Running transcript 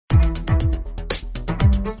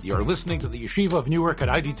You're listening to the Yeshiva of Newark at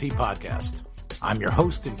IDT podcast. I'm your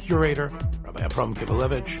host and curator, Rabbi Abram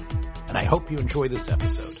Kibalevich, and I hope you enjoy this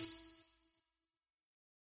episode.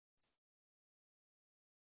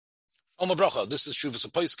 Shalom Bracha. This is Shuvas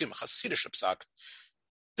Apoiskim Hasidish Psak.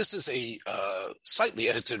 This is a slightly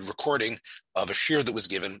edited recording of a shiur that was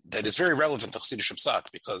given that is very relevant to Hasidish Psak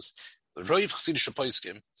because the Rav Hasidish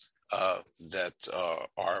Apoiskim that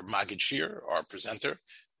our Magid Shiur, our presenter,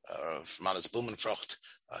 Rav Manes Blumenfrucht,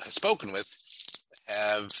 has spoken with,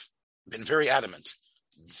 have been very adamant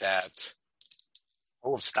that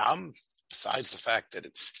Chalev Stam, besides the fact that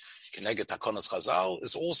it's Keneged Takonos Chazal,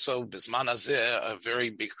 is also Bisman Hazeh a very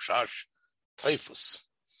big chash Treifus.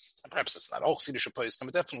 And perhaps it's not all Chassidish Apoiskim,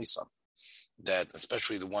 but definitely some, that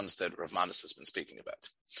especially the ones that Rav Manes has been speaking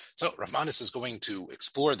about. So Rav Manes is going to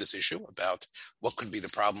explore this issue about what could be the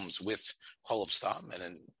problems with Chalev Stam and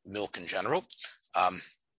in milk in general.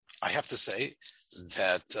 I have to say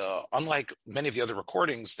that unlike many of the other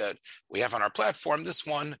recordings that we have on our platform, this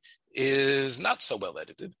one is not so well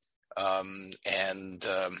edited.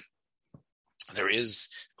 There is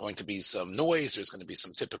going to be some noise. There's going to be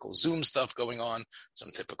some typical Zoom stuff going on, some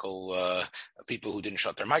typical people who didn't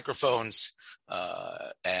shut their microphones.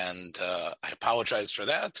 And I apologize for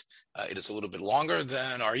that. It is a little bit longer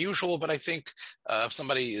than our usual, but I think if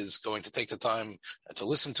somebody is going to take the time to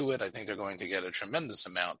listen to it, I think they're going to get a tremendous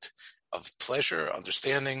amount of pleasure,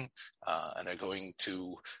 understanding, and are going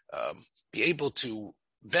to be able to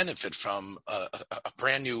benefit from a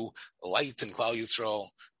brand new light in Klal Yisrael,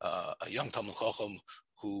 a young Talmid Chacham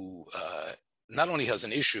who not only has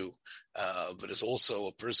an issue, but is also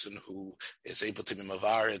a person who is able to be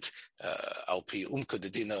mavaret al pi umka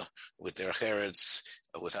dedina with their cheretz,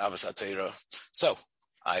 with avas atera. So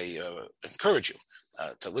I encourage you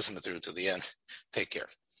to listen through to the end. Take care.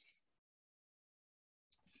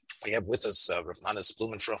 We have with us Rav Manes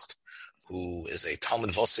Blumenfrucht, who is a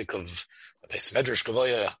Talmud Vosik of Beis Medrash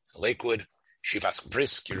Gavoya, Lakewood, Shivas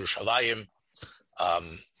Brisk, Yerushalayim.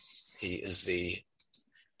 He is the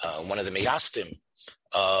one of the meyastim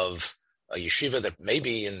of a yeshiva that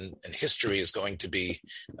maybe in history is going to be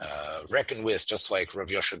reckoned with, just like Rav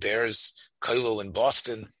Yosha Bear's kollel in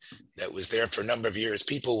Boston that was there for a number of years.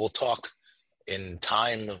 People will talk in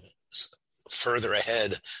time further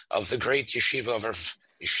ahead of the great yeshiva of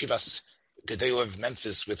Yeshivas Gedei of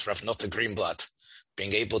Memphis with Rav Nota Greenblatt,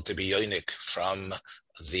 being able to be yonik from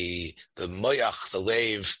the moyach, the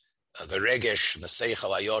leiv, the regesh, the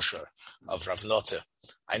seichel hayosher of Rav Nota.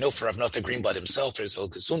 I know for Rav Nota Greenblatt himself, there's a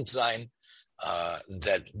gesund sein,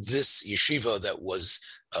 that this yeshiva that was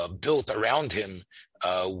built around him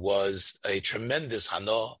was a tremendous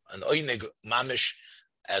hano, an oinig mamish.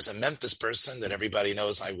 As a Memphis person that everybody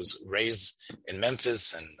knows, I was raised in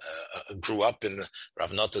Memphis and grew up in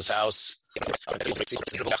Rav Nota's house. Not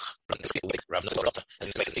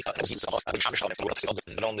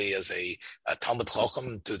only as a Talmid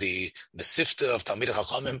Chacham to the Mesifta of Talmidei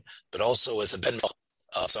Chachamim, but also as a Ben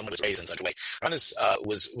someone who was raised in such a way. Manes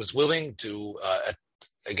was willing to,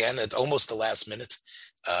 again, at almost the last minute,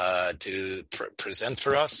 to present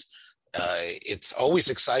for us. It's always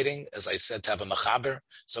exciting, as I said, to have a mechaber,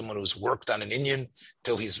 someone who's worked on an inyan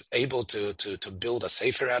till he's able to build a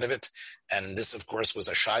sefer out of it. And this, of course, was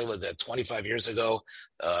a shaila that 25 years ago,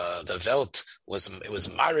 the Welt was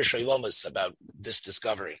marish ilomus about this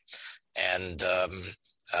discovery. And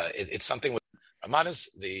it's something with Rav Manes,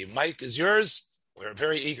 the mic is yours. We're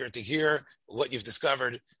very eager to hear what you've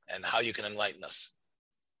discovered and how you can enlighten us.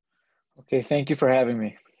 Okay, thank you for having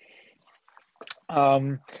me.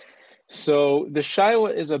 So the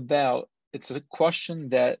shaila is it's a question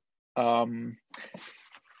that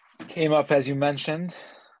came up, as you mentioned,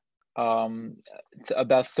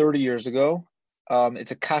 about 30 years ago.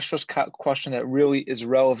 It's a kashrus question that really is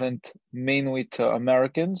relevant mainly to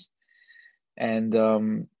Americans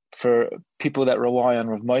and for people that rely on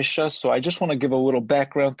Rav Moshe. So I just want to give a little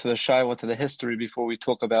background to the shaila, to the history, before we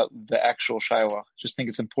talk about the actual shaila. Just think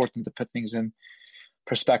it's important to put things in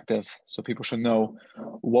perspective so people should know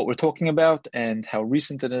what we're talking about and how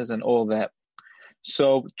recent it is and all that.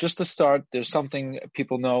 So just to start, there's something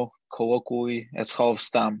people know colloquially as Chalev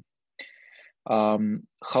Stam.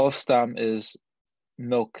 Chalev Stam is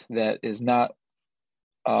milk that is not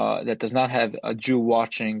that does not have a Jew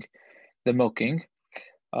watching the milking.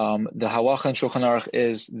 The halacha in Shulchan Aruch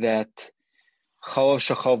is that Chalev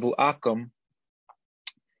shechavu akum,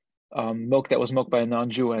 milk that was milked by a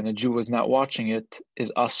non-Jew and a Jew was not watching it, is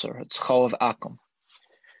asur. It's Chalev akum.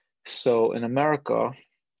 So in America,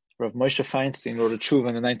 Rav Moshe Feinstein wrote a tshuva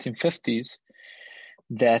in the 1950s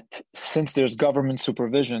that since there's government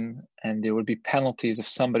supervision and there would be penalties if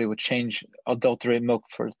somebody would change adulterated milk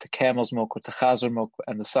to camel's milk or to chazer milk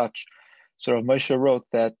and the such. So Rav Moshe wrote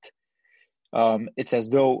that it's as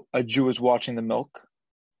though a Jew is watching the milk,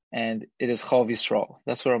 and it is Chalav Yisrael.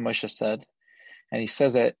 That's what Rav Moshe said. And he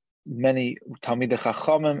says that many Talmidei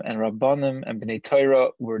Chachamim and Rabbanim and Bnei Torah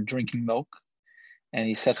were drinking milk. And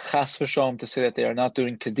he said Chas v'shalom to say that they are not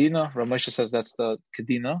doing Kedina. Rav Moshe says that's the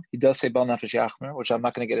Kedina. He does say Bal Nefesh Yachmer, which I'm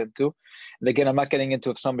not going to get into. And again, I'm not getting into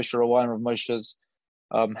if somebody should rely on Rav Moshe's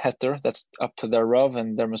heter. That's up to their Rav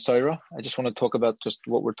and their Messiah. I just want to talk about just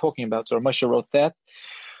what we're talking about. So Rav Moshe wrote that.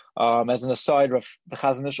 As an aside, the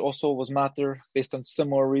Chazon Ish also was matter based on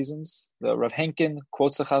similar reasons. The Rav Henkin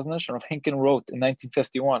quotes the Chazon Ish, and Rav Henkin wrote in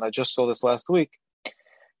 1951, I just saw this last week,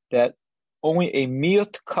 that only a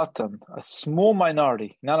miut katan, a small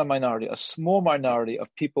minority, not a minority, a small minority of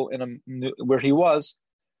people where he was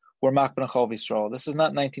were makban Chalav Yisrael. This is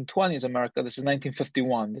not 1920s America. This is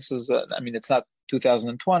 1951. This is, it's not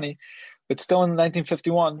 2020, but still in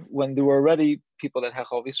 1951, when there were already people that had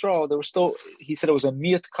Chalav Yisrael, there were still, he said it was a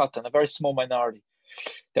miut katan, a very small minority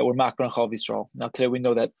that were makban Chalav Yisrael. Now today we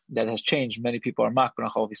know that has changed. Many people are makban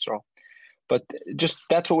Chalav Yisrael. But just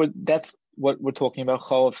that's what we're talking about,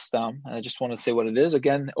 Chalev Stam. And I just want to say what it is.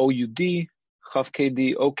 Again, OUD, Chav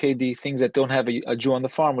KD, OKD, things that don't have a Jew on the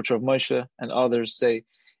farm, which Rav Moshe and others say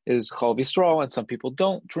is Chalav Yisrael, and some people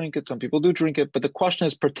don't drink it, some people do drink it. But the question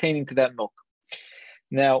is pertaining to that milk.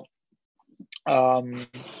 Now,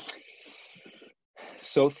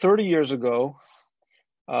 so 30 years ago,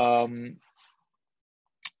 there were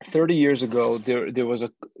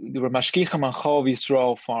mashkichim on Chalav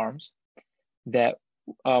Yisrael farms that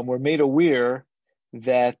were made aware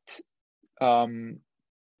that there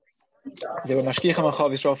were mashkichim on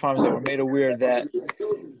Chalav Yisrael farms that were made aware that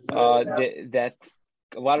that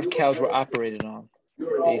a lot of cows were operated on.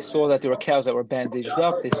 They saw that there were cows that were bandaged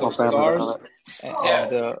up. They saw scars.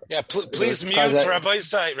 Please mute, Rabbi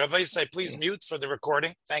Isai. Rabbi Isai, please mute for the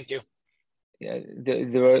recording. Thank you. Yeah,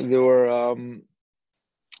 there were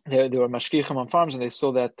mashkichim on farms, and they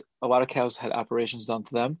saw that a lot of cows had operations done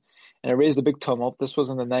to them. And it raised a big tumult. This was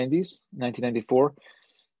in the 90s, 1994.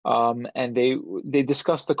 And they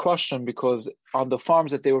discussed the question because on the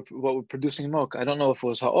farms that were producing milk, I don't know if it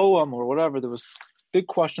was ha'olam or whatever, there was big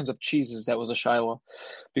questions of cheeses. That was a shayla.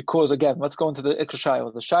 Because again, let's go into the ikra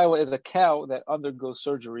shayla. The shayla is a cow that undergoes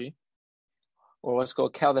surgery, or let's go a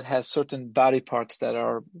cow that has certain body parts that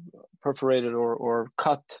are perforated or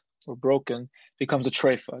cut or broken, becomes a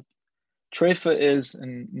treifa. Treifa is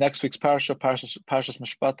in next week's Parashas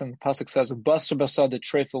Mishpatim. The pasuk says, "Basar basad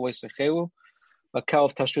treifa weisechelu, a cow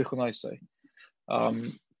of tashrichu noisei."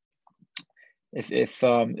 If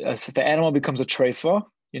the animal becomes a treifa,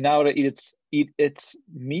 you're now to eat its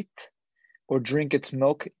meat or drink its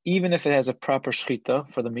milk, even if it has a proper shchita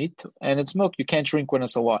for the meat and its milk. You can't drink when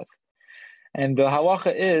it's alive. And the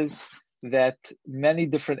halacha is that many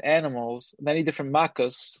different animals, many different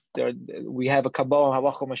makas, we have a Kabbalah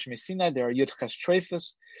halacha mashmi Sinai, there are Yud Ches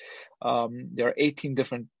treifas, there are 18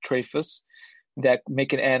 different treifas that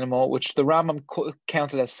make an animal, which the Rambam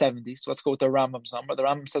counted as 70. So let's go with the Rambam's number. The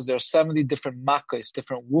Rambam says there are 70 different makas,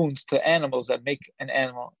 different wounds to animals that make an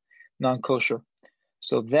animal non-kosher.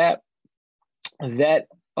 So that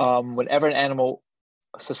whenever an animal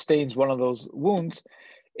sustains one of those wounds,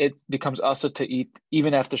 it becomes also to eat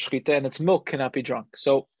even after shechita, and its milk cannot be drunk.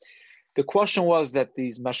 So the question was that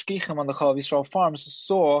these mashkichim on the Chalav Yisrael farms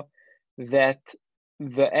saw that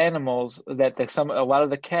the animals, a lot of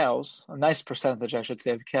the cows, a nice percentage, I should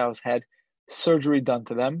say, of cows had surgery done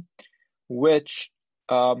to them, which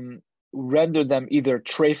rendered them either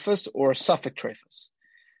treifas or suffix treifas.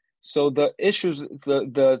 So the issues,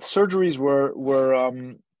 the surgeries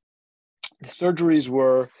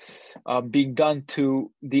were being done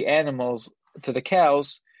to the animals, to the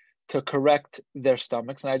cows, to correct their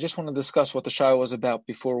stomachs. And I just want to discuss what the shayla was about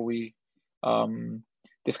before we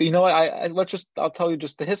discuss. You know what? I'll tell you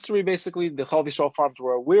just the history. Basically, the Chalav Yisrael farms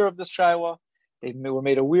were aware of this shayla. They were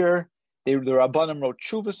made aware. The Rabbanim wrote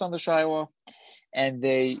tshuvas on the shayla, and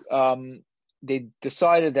they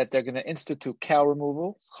decided that they're going to institute cow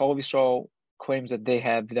removal. Chalav Yisrael claims that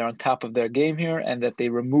they're on top of their game here, and that they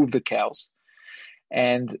remove the cows.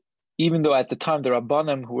 And even though at the time the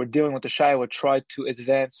Rabbanim who were dealing with the shayla tried to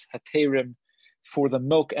advance haterim for the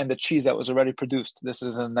milk and the cheese that was already produced, this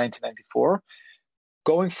is in 1994.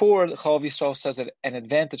 Going forward, Chalav Yisrael says that an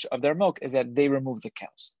advantage of their milk is that they remove the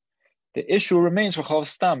cows. The issue remains for Chalev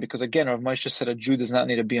Stam because again, Rav Moshe said a Jew does not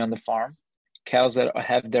need to be on the farm. Cows that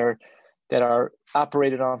are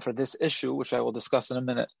operated on for this issue, which I will discuss in a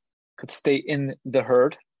minute, could stay in the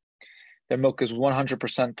herd. Their milk is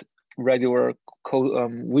 100% regular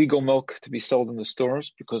legal milk to be sold in the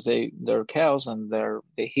stores because they're cows and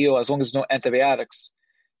they heal. As long as there's no antibiotics,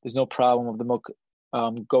 there's no problem of the milk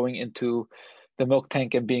going into the milk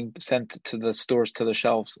tank and being sent to the stores, to the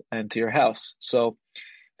shelves, and to your house. So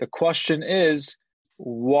the question is,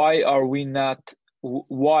 why are we not?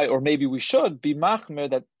 Why, or maybe we should be machmer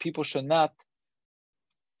that people should not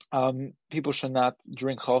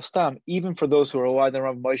drink Chalev Stam, even for those who are alive than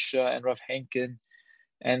Rav Moshe and Rav Henkin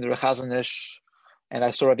and Rav Chazanish. And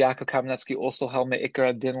I saw Rav Yaakov Kamenetsky also held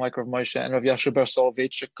Me'ikar Din like Rav Moshe, and Rav Yasher Bar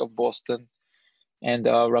Soloveitchik of Boston, and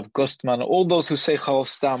Rav Gustman. All those who say Chalev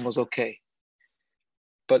Stam was okay.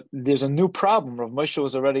 But there's a new problem. Rav Moshe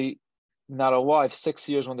was already not alive 6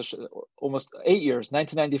 years when almost 8 years,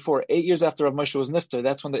 1994, 8 years after Rav Moshe was nifter.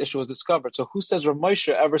 That's when the issue was discovered. So who says Rav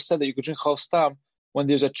Moshe ever said that you could drink Chalev Stam when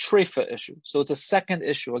there's a Treifa issue? So it's a second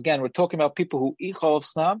issue. Again, we're talking about people who eat Chalev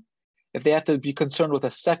Stam if they have to be concerned with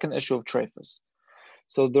a second issue of Treifas.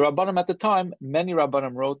 So the Rabbanim at the time, many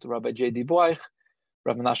Rabbanim wrote, Rabbi J.D. Bleich,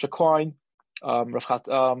 Rav Menashe Klein, some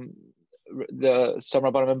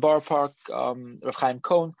Rabbanim in Bar Park, Rav Chaim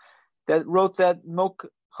Cohn, that wrote that milk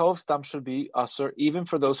Chalev Stam should be asur even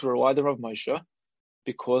for those who are alive than Rav Moshe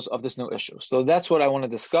because of this new issue. So that's what I want to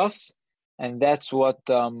discuss, and that's what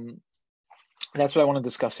I want to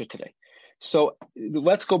discuss here today. So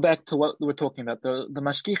let's go back to what we're talking about. The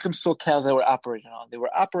mashgichim saw cows they were operating on. They were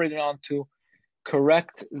operating on to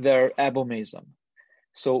correct their abomazum.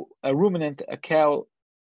 So a ruminant, a cow,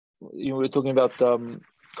 we're talking about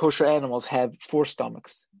kosher animals have 4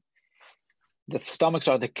 stomachs. The stomachs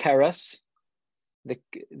are the keres, the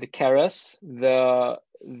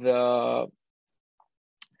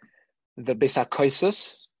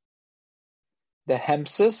besakoisis, the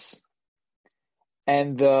hemsis,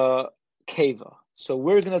 and the keva. So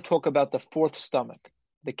we're going to talk about the 4th stomach,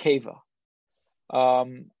 the keva.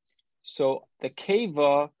 So the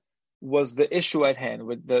keva was the issue at hand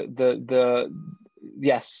with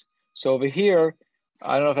yes. So over here,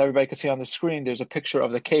 I don't know if everybody can see on the screen, there's a picture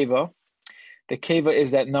of the keva. The keva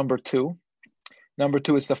is that number 2. Number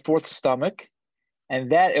 2 is the 4th stomach,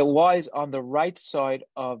 and that it lies on the right side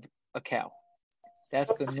of a cow.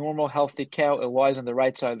 That's the normal healthy cow. It lies on the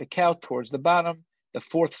right side of the cow towards the bottom, the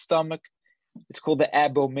 4th stomach. It's called the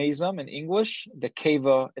abomazum in English, the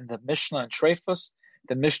keva in the Mishnah and Treifas.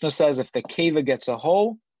 The Mishnah says if the keva gets a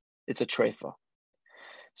hole, it's a treifa.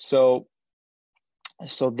 So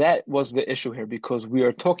that was the issue here, because we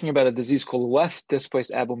are talking about a disease called left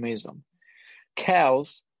displaced abomazum.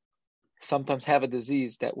 Cows sometimes have a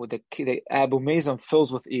disease that with the abomazum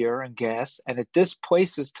fills with air and gas, and it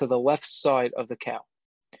displaces to the left side of the cow.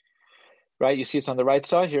 Right? You see it's on the right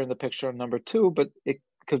side here in the picture, number 2, but it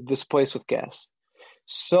could displace with gas.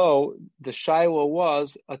 So the shiloh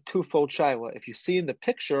was a twofold shiloh. If you see in the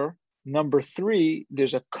picture, number 3,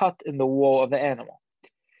 there's a cut in the wall of the animal.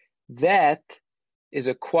 That is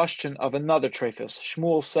a question of another treifas.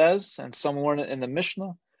 Shmuel says, and some learn it in the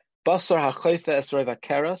Mishnah, basar ha'chayfa esreva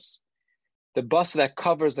keres. The bus that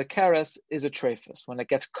covers the keres is a treifas when it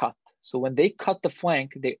gets cut. So when they cut the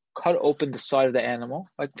flank, they cut open the side of the animal.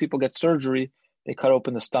 Like people get surgery, they cut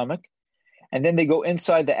open the stomach. And then they go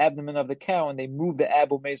inside the abdomen of the cow and they move the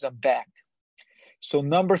abomazum back. So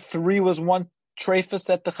number 3 was one treifas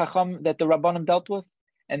that the Rabbanim dealt with,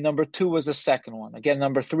 and number 2 was the second one. Again,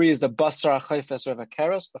 number 3 is the basar ha'chayfa esreva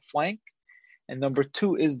keres, the flank, and number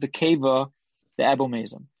 2 is the keva, the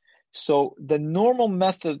abomazum. So the normal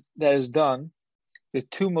method that is done, the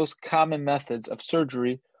 2 most common methods of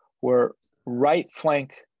surgery were right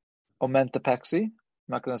flank omentopexy.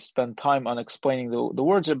 I'm not going to spend time on explaining the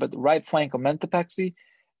words here, but right flank omentopexy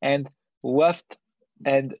and left,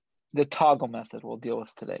 and the toggle method we'll deal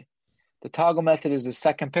with today. The toggle method is the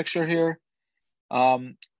second picture here.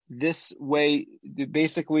 This way,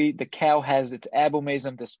 basically the cow has its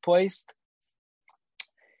abomazum displaced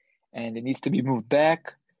and it needs to be moved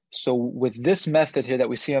back. So with this method here that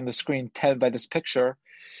we see on the screen, by this picture,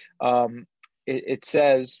 it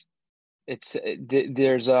says it's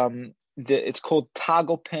called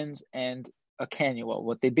toggle pins and a cannula.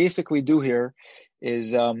 What they basically do here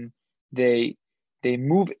is they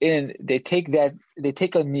move in. They take a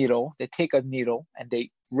needle and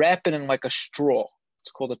they wrap it in like a straw.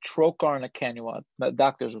 It's called a trocar and a cannula.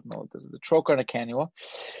 Doctors would know what this is. The trocar and a cannula.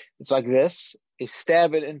 It's like this. They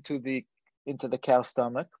stab it into the cow's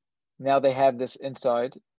stomach. Now they have this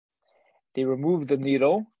inside. They remove the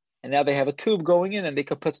needle, and now they have a tube going in, and they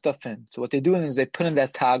can put stuff in. So what they're doing is they put in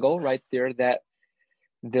that toggle right there that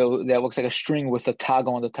looks like a string with a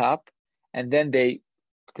toggle on the top, and then the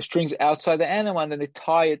string's outside the animal, and then they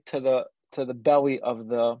tie it to the belly of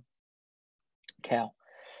the cow.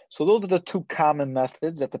 So those are the two common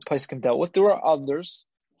methods that the poskim dealt with. There were others,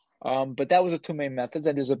 but that was the two main methods.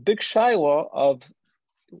 And there's a big shaila of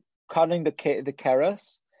cutting the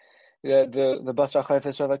keres, the basar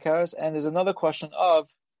chayfes of the keres, and there's another question of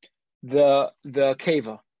the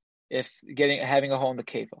keva, if having a hole in the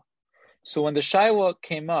keva. So when the shaila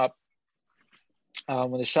came up,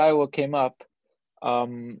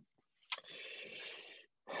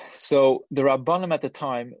 so the Rabbanim at the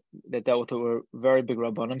time that dealt with it were very big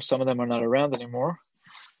Rabbanim. Some of them are not around anymore,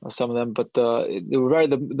 some of them, but they were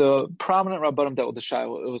the prominent Rabbanim dealt with the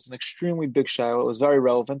Shiur. It was an extremely big Shiur. It was very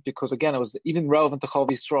relevant because, again, it was even relevant to Chal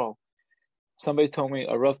Yisrael. Somebody told me,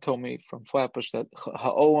 a Rav told me from Flatbush that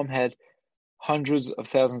Ha'olam had hundreds of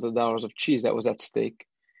thousands of dollars of cheese that was at stake.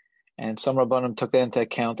 And some Rabbanim took that into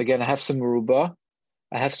account. Again, I have some Meruba,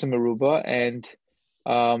 and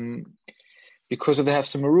because of the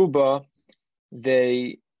Hefsem Meruba,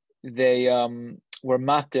 they were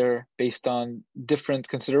mater based on different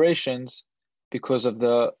considerations because of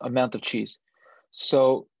the amount of cheese.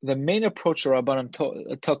 So the main approach the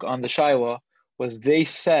Rabbanim took on the Shaila was they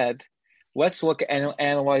said, let's look and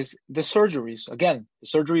analyze the surgeries. Again, the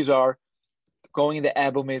surgeries are going in the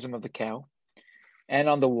abomasum of the cow and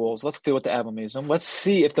on the walls. Let's deal with the abomasum. Let's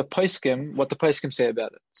see if what the poskim say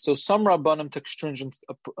about it. So some Rabbanim took stringent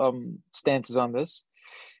stances on this,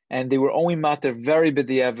 and they were only mater very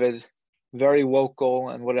b'diavad, very local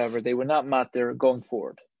and whatever. They were not mater going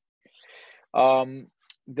forward.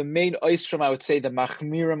 The main oisrim, I would say, the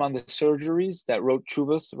machmirim on the surgeries that wrote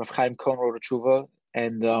tshuvas. Rav Chaim Cohen wrote a tshuva,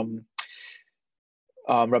 and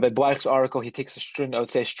Rabbi Bleich's article, he takes a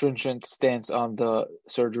stringent stance on the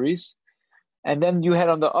surgeries. And then you had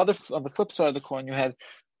on the flip side of the coin, you had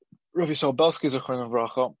Rav Yisrael Belsky Zechron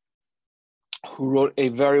Avracha, who wrote a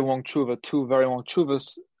very long tshuva, two very long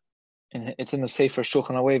tshuvas, and it's in the Sefer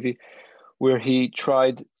Shulchan Alevi, where he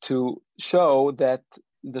tried to show that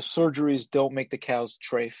the surgeries don't make the cows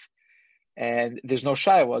treif, and there's no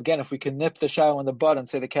shayla. Again, if we can nip the shayla in the bud and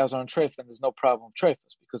say the cows aren't treif, then there's no problem with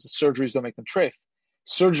treifus, because the surgeries don't make them treif.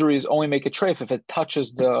 Surgeries only make it treif if it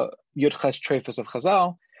touches the Yud Ches treifus of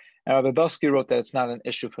Chazal. And Rabbi Belsky wrote that it's not an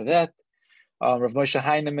issue for that. Rav Moshe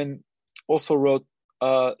Heinemann also wrote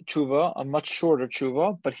tshuva, a much shorter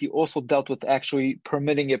tshuva, but he also dealt with actually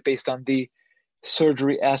permitting it based on the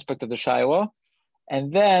surgery aspect of the shayla.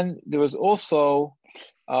 And then there was also,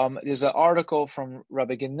 there's an article from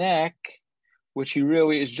Rabbi Genek, which he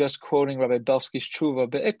really is just quoting Rabbi Belsky's tshuva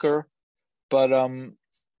be'ikr, but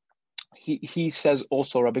he says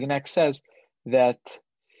also, Rabbi Genek says that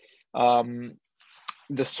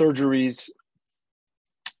the surgeries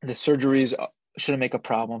shouldn't make a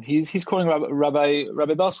problem. He's quoting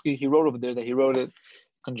Rabbi Belsky. He wrote over there that he wrote it in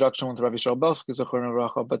conjunction with Rabbi Yisrael Belsky, Zechron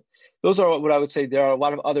Avracha. But those are what I would say. There are a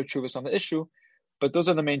lot of other tshuvas on the issue, but those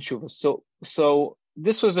are the main tshuvas. So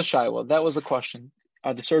this was the shayla. That was the question.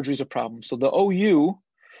 Are the surgeries a problem? So the OU,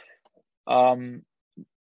 Rabbi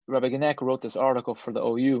Genek wrote this article for the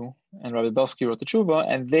OU, and Rabbi Belsky wrote the tshuva,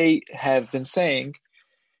 and they have been saying,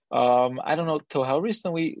 I don't know till how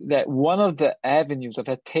recently, that one of the avenues of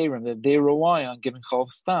heterim that they rely on giving Chalev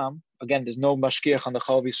Stam, again, there's no mashkiach on the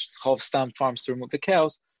Chalev Stam farms to remove the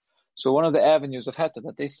cows. So one of the avenues of heter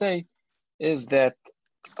that they say is that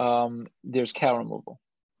there's cow removal.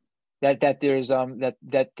 That there's that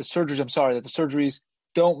the surgeries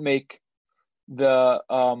don't make the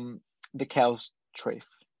cows treif.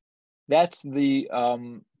 That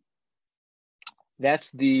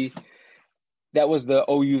was the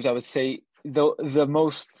OUs, I would say, the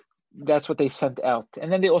most, that's what they sent out.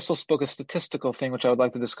 And then they also spoke a statistical thing, which I would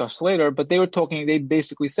like to discuss later, but they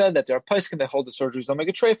basically said that there are poskim that hold the surgeries don't make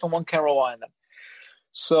a treif, and one can't rely on them.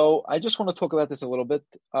 So I just want to talk about this a little bit,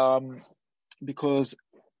 because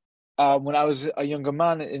when I was a younger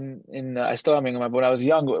man, I still am a younger man, but when I was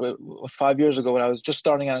young, 5 years ago, when I was just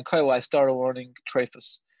starting out in Kaila, I started learning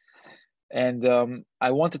treifus. And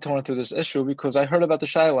I wanted to turn into this issue because I heard about the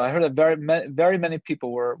shayla. I heard that very many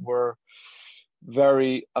people were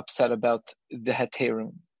very upset about the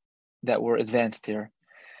heterim that were advanced here.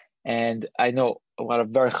 And I know a lot of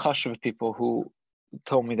very chashuv people who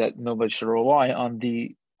told me that nobody should rely on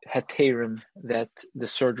the heterim, that the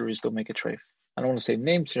surgeries don't make a treif. I don't want to say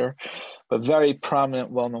names here, but very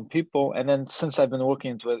prominent, well-known people. And then since I've been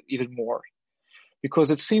looking into it, even more.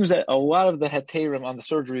 Because it seems that a lot of the heterim on the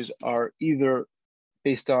surgeries are either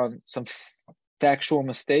based on some factual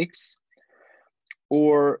mistakes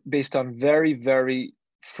or based on very, very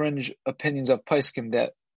fringe opinions of poskim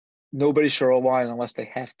that nobody should rely on unless they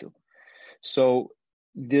have to. So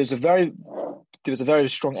there's a very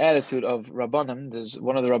strong attitude of Rabbanim. There's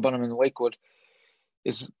one of the Rabbanim in Lakewood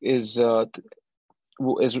is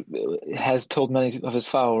has told many of his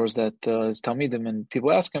followers that his Talmidim, and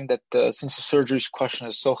people ask him that since the surgery question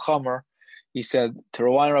is so chomer, he said to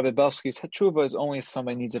rely on Rabbi Belsky's tshuva is only if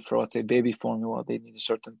somebody needs it for, let's say, baby formula, they need a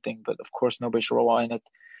certain thing. But of course, nobody should rely on it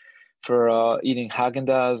for eating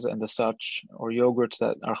Haagen-Dazs and the such, or yogurts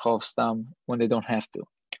that are Chalev Stam when they don't have to.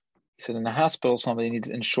 He said in the hospital, somebody needs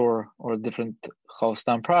Ensure or different Chalev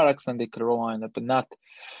Stam products, then they could rely on it, but not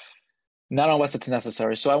unless it's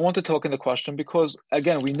necessary. So I want to talk in the question because,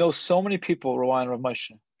 again, we know so many people rely on Rav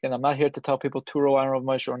Moshe. Again, I'm not here to tell people to rely on Rav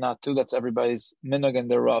Moshe or not to. That's everybody's minhag and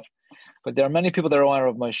their Rav. But there are many people that rely on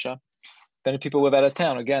Rav Moshe. Many people live out of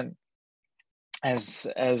town. Again, as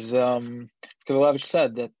Kivalevich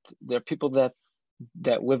said, that there are people that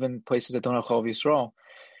live in places that don't have Chalev Yisrael.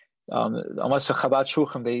 Unless a Chabad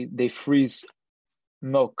Shulchan, they freeze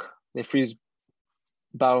milk. They freeze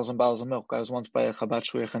bottles and bottles of milk. I was once by a Chabad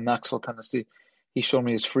Shulchan in Knoxville, Tennessee. He showed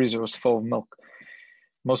me his freezer was full of milk.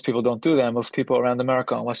 Most people don't do that. Most people around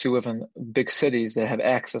America, unless you live in big cities that have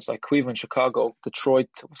access, like Cleveland, Chicago, Detroit,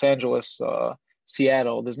 Los Angeles,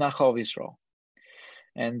 Seattle, there's not Chalev Yisrael.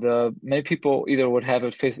 And many people either would have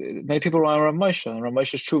it face. Many people rely on Rav Moshe, and Rav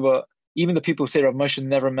Moshe's tshuva. Even the people who say Rav Moshe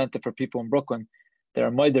never meant it for people in Brooklyn,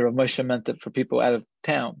 Rav Moshe meant it for people out of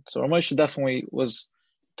town. So Rav Moshe definitely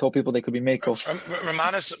told people they could be meiko. Rav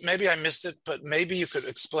Manes, maybe I missed it, but maybe you could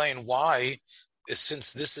explain why,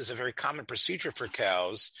 since this is a very common procedure for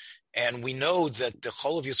cows, and we know that the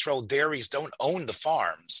Chalev Yisrael dairies don't own the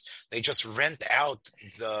farms. They just rent out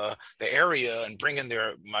the area and bring in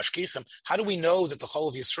their mashkichim. How do we know that the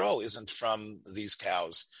Chalev Yisrael isn't from these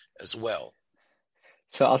cows as well?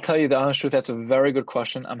 So I'll tell you the honest truth, that's a very good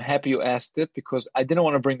question. I'm happy you asked it because I didn't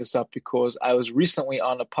want to bring this up because I was recently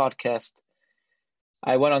on a podcast.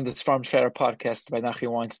 I went on this Farm Shatter podcast by Nachi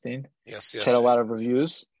Weinstein. Yes. Had a lot of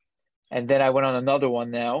reviews. And then I went on another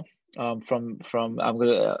one now from I'm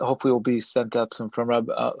gonna hopefully will be sent out soon from Rav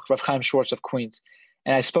Chaim Schwartz of Queens.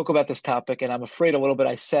 And I spoke about this topic, and I'm afraid a little bit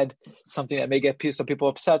I said something that may get some people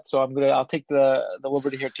upset. So I'll take the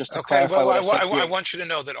liberty here just to clarify. Well, I want you to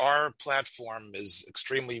know that our platform is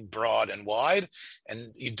extremely broad and wide, and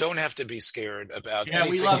you don't have to be scared about. Yeah,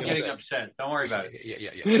 we love getting upset. Don't worry about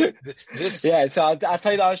it. Yeah. So I'll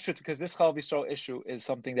tell you the honest truth because this Chalev Yisrael issue is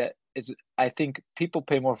something that is, I think people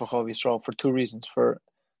pay more for Chalev Yisrael for two reasons: for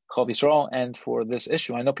Chalev Yisrael and for this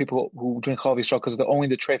issue. I know people who drink Chalev Yisrael because of only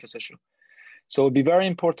the Treif issue. So it would be very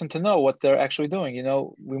important to know what they're actually doing. You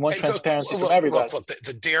know, we want transparency from everybody. Look,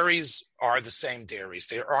 the dairies are the same dairies.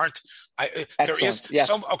 There aren't. There is yes.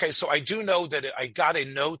 some. Okay, so I do know that I got a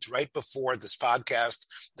note right before this podcast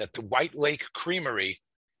that the White Lake Creamery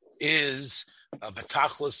is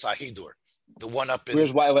Batachlis Sahidur, the one up in.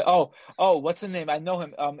 Where's White Lake? Oh, what's the name? I know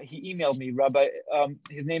him. He emailed me, Rabbi.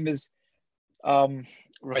 His name is Rabbi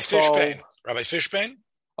Fishbane. Rabbi Fishbane.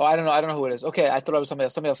 Oh, I don't know who it is. Okay, I thought it was somebody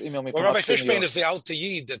else. Somebody else emailed me. Well, Rabbi Fishbane is the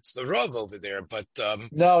Al-Tayyid, that's the Rav over there, but...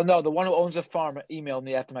 No, the one who owns a farm emailed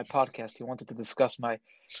me after my podcast. He wanted to discuss the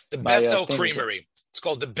Bethel Creamery. It's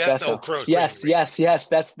called the Bethel Creamery. Yes,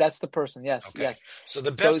 that's the person, yes, okay. Yes. So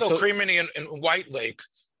the Bethel Creamery in White Lake,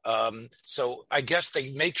 so I guess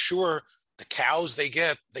they make sure the cows they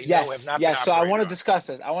get, they know have not been operated. So I want to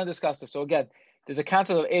discuss it. So again, there's a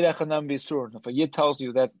concept of Eidach Hanam B'Yisur. If a Yid tells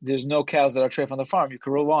you that there's no cows that are treif on the farm, you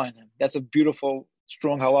can rely on him. That's a beautiful,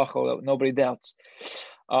 strong halacha that nobody doubts.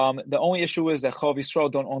 The only issue is that Chalev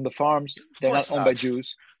Yisrael don't own the farms. They're not owned by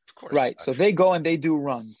Jews. Of course right. Not. So they go and they do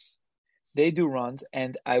runs.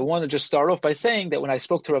 And I want to just start off by saying that when I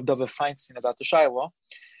spoke to Rav David Feinstein about the Shiur,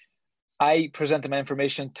 I presented my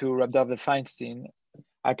information to Rav David Feinstein.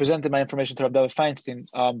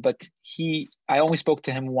 But I only spoke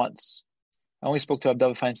to him once. I only spoke to Rav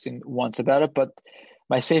David Feinstein once about it, but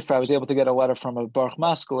my sefer, I was able to get a letter from a Baruch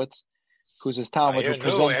Moskowitz, who's his Talmud, who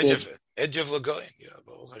presented.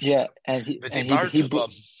 Yeah, and he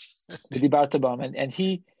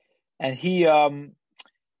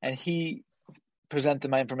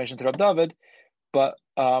presented my information to Rav David, but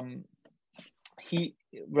Rav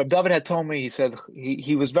David had told me, he said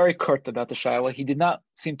he was very curt about the Shiur. He did not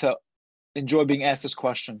seem to enjoy being asked this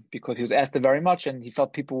question because he was asked it very much, and he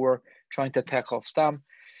felt people were trying to attack Chalev Stam.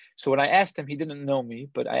 So when I asked him, he didn't know me,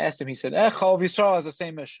 but I asked him, he said, Chalev Yisrael has the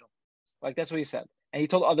same issue. Like, that's what he said. And he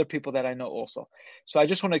told other people that I know also. So I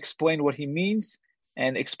just want to explain what he means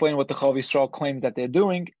and explain what the Chalev Yisrael claims that they're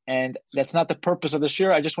doing. And that's not the purpose of the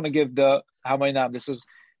shiur. I just want to give the Hamaynam. This is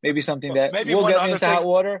maybe something that maybe we'll one get other into thing. hot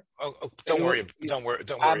water. Don't worry.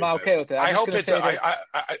 I'm okay with it. I hope it.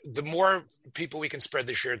 The more people we can spread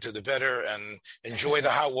the share to, the better, and enjoy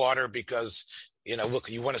the hot water because. Look,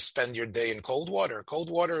 you want to spend your day in cold water. Cold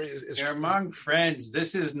water is You're among friends.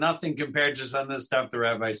 This is nothing compared to some of the stuff the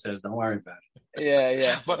rabbi says. Don't worry about it.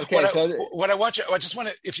 Yeah. But okay. I just want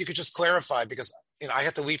to, if you could just clarify, because I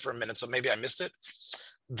had to leave for a minute, so maybe I missed it.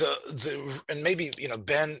 And maybe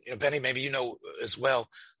Benny, maybe as well.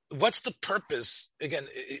 What's the purpose? Again,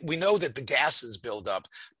 we know that the gases build up,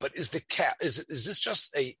 but is this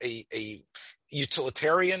just a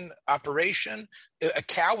utilitarian operation? A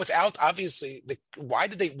cow without, obviously, why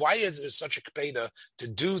is there such a kpeda to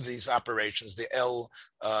do these operations? The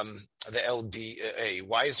LDA.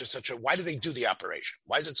 Why do they do the operation?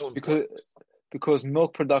 Why is it so important? Because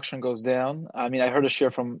milk production goes down. I mean, I heard a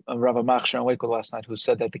share from Rav Manes Blumenfrucht last night who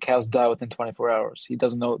said that the cows die within 24 hours. He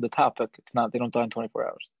doesn't know the topic. They don't die in 24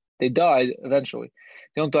 hours. They die eventually.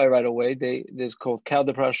 They don't die right away. There's called cow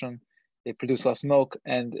depression. They produce less milk,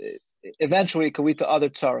 and eventually it can lead to other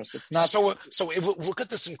tsaras. It's not so. Look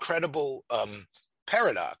at this incredible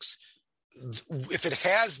paradox. If it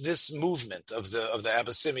has this movement of the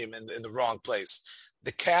abyssinium in the wrong place,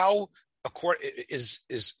 the cow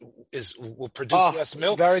will produce less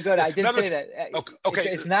milk. Very good. I didn't say that. Okay.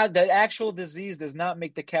 It's not the actual disease does not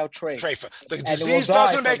make the cow treif. The disease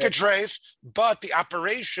doesn't make it treif, but the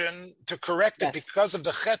operation to correct it because of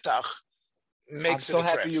the chetach makes it a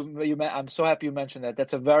treif. I'm so happy you mentioned that.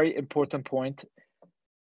 That's a very important point.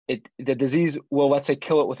 The disease will, let's say,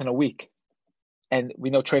 kill it within a week. And we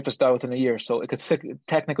know treifas die within a year, so it could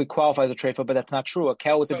technically qualify as a treifa, but that's not true. A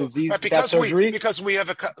cow with a disease, because we have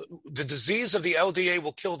the disease of the LDA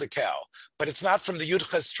will kill the cow, but it's not from the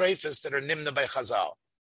yudches treifas that are nimna by Chazal.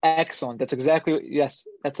 Excellent. That's exactly yes.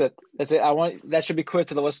 That's it. That should be clear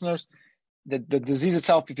to the listeners. The disease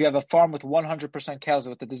itself. If you have a farm with 100% cows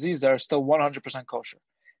with the disease, they are still 100% kosher.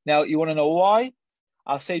 Now, you want to know why?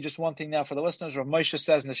 I'll say just one thing now for the listeners. Rav Moshe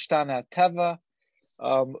says Nishtana Teva.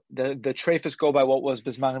 The treifas go by what was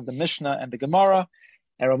Bisman of the Mishnah and the Gemara.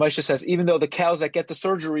 And Rav Moshe says, even though the cows that get the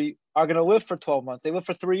surgery are going to live for 12 months, they live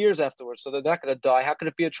for 3 years afterwards, so they're not going to die. How could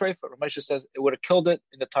it be a treifa? Rav Moshe says it would have killed it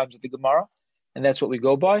in the times of the Gemara, and that's what we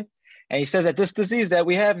go by. And he says that this disease that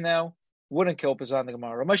we have now wouldn't kill Bisman the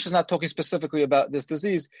Gemara. Rav Moshe is not talking specifically about this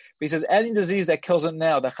disease, but he says any disease that kills it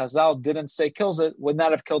now, that Chazal didn't say kills it, would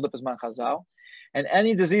not have killed it Bisman Chazal. And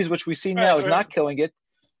any disease which we see now is not killing it.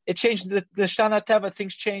 It changed the Shtana Teva,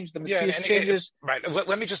 things changed, the Matthias changes. Right.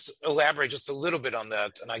 Let me just elaborate just a little bit on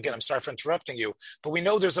that. And again, I'm sorry for interrupting you, but we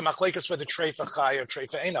know there's a machlekes whether Treifa Chaya or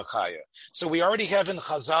Treifa Eina Chaya. So we already have in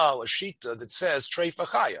Chazal a shita that says Treifa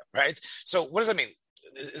Chaya, right? So what does that mean?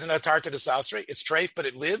 Isn't it a tarta de sasre? It's treif, but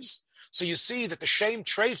it lives. So you see that the shame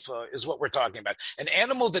treifa is what we're talking about. An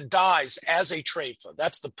animal that dies as a treifa,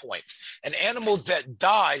 that's the point. An animal that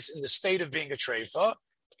dies in the state of being a treifa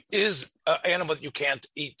is an animal that you can't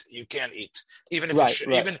eat. You can't eat, even if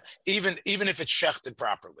even if it's shechted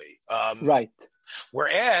properly. Right.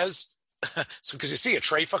 Whereas, because you see a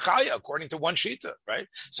treifa chaya according to one shita, right?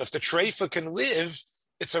 So if the treifa can live,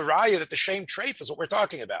 it's a raya that the shame treif is what we're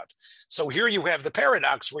talking about. So here you have the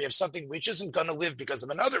paradox where you have something which isn't going to live because of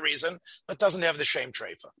another reason, but doesn't have the shame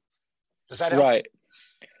treifa. Does that help?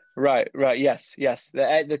 Right. Yes.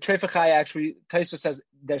 The treifa chaya actually, Taisa says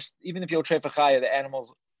there's even if you're treifa chaya, the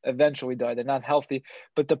animals eventually die. They're not healthy.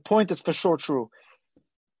 But the point is for sure true.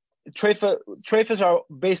 Treifas are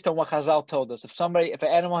based on what Chazal told us. If an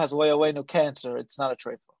animal has no cancer, it's not a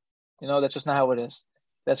treifa. That's just not how it is.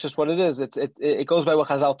 That's just what it is. It goes by what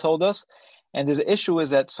Chazal told us. And the issue is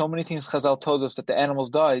that so many things Chazal told us that the animals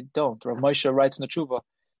die don't. Rav Moshe writes in the Tshuva,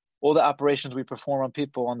 all the operations we perform on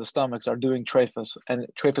people on the stomachs are doing treifas, and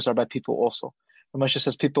treifas are by people also. Rav Moshe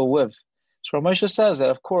says people live. So Rav Moshe says that,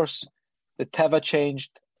 of course, the Teva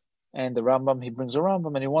changed, and the Rambam, he brings a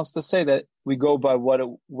Rambam, and he wants to say that we go by what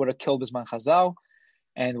a killed Bisman Chazal,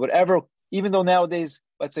 and whatever, even though nowadays,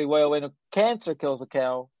 let's say, cancer kills a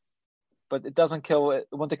cow, but it wouldn't kill the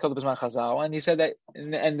Bisman Chazal. And he said that,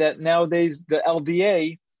 and that nowadays the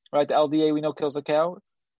LDA, right, the LDA we know kills a cow,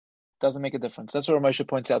 doesn't make a difference. That's what Moshe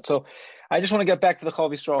points out. So I just want to get back to the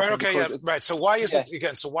Chalev Stam. Right, okay, right. So why is it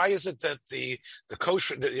again? So why is it that the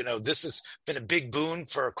kosher, this has been a big boon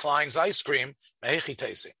for Klein's ice cream?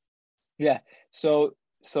 Yeah. So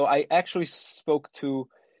I actually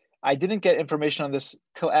I didn't get information on this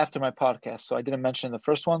till after my podcast, so I didn't mention in the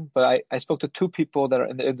first one, but I spoke to two people that are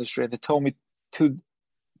in the industry. They told me two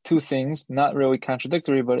things, not really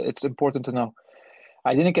contradictory, but it's important to know.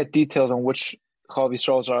 I didn't get details on which Chalev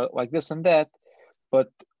Yisraels are like this and that,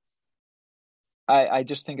 but I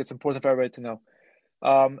just think it's important for everybody to know.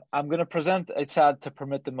 I'm going to present a tzad to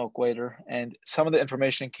permit the milk waiter, and some of the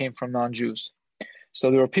information came from non-Jews. So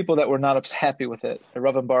there were people that were not happy with it. The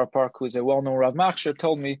Rav in Borough Park, who is a well-known Rav Machshir,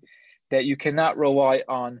 told me that you cannot rely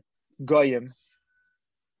on goyim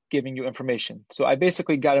giving you information. So I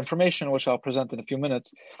basically got information, which I'll present in a few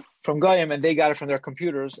minutes, from goyim, and they got it from their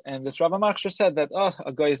computers. And this Rav Machshir said that,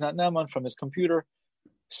 a guy is not Neman from his computer,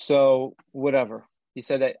 so whatever. He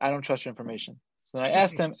said that I don't trust your information. So I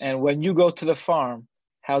asked him, and when you go to the farm,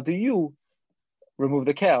 how do you remove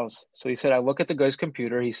the cows? So he said, I look at the guy's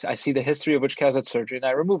computer. I see the history of which cows had surgery, and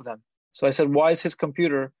I remove them. So I said, why is his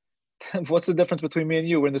computer? What's the difference between me and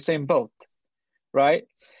you? We're in the same boat, right?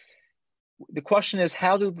 The question is,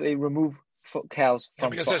 how do they remove cows from?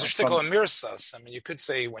 Because there's a shtickle of mirsas. I mean, you could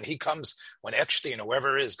say when Eckstein or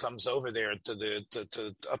whoever it is comes over there up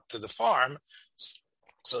to the farm.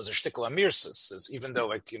 So there's a shtickle of mirsas, even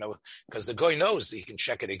though, because the guy knows that he can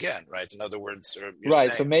check it again, right? In other words,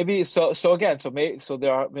 right. So maybe so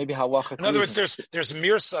there are maybe halachic. In other words, there's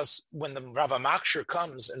mirsas when the Rav Machshir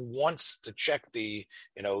comes and wants to check the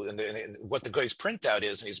what the guy's printout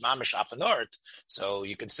is, and he's mamish afanart. So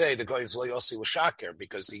you could say the guy's loyossi was shaker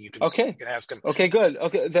because you can ask him. Okay, good.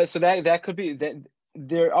 Okay, so that could be that.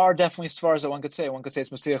 There are definitely svaras that one could say. One could say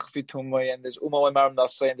it's Masiach Fitumay, and there's Umo Maram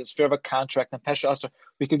Nasay, and there's fear of a contract, and Pesha Asr.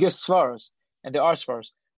 We could give svaras, and there are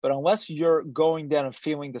svaras. But unless you're going down and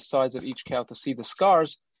feeling the sides of each cow to see the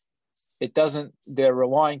scars, they're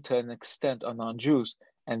relying to an extent on non-Jews.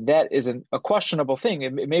 And that is a questionable thing.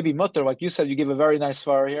 It may be mutter, like you said, you give a very nice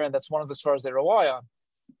svara here, and that's one of the svaras they rely on.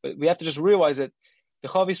 But we have to just realize that the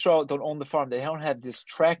Chalev Yisrael don't own the farm. They don't have this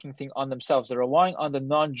tracking thing on themselves. They're relying on the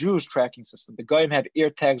non-Jews tracking system. The goyim have ear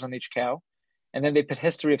tags on each cow, and then they put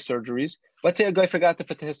history of surgeries. Let's say a guy forgot to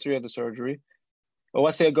put the history of the surgery, or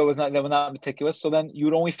let's say a guy was not meticulous. So then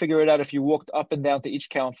you'd only figure it out if you walked up and down to each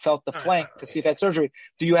cow and felt the flank to see if it had surgery.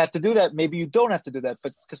 Do you have to do that? Maybe you don't have to do that.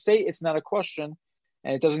 But to say it's not a question,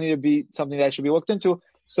 and it doesn't need to be something that should be looked into.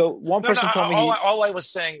 So one person told me... All I was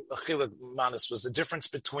saying, Chalev Manes, was the difference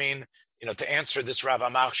between, to answer this Rav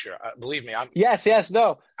Machshir. Believe me, I'm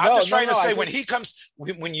just trying to say, when he comes,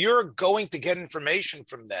 when you're going to get information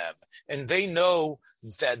from them, and they know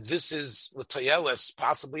that this is with Toyelis,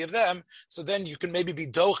 possibly of them, so then you can maybe be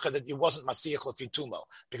docha that you wasn't Masiach Lefitumo,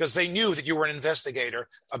 because they knew that you were an investigator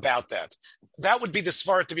about that. That would be the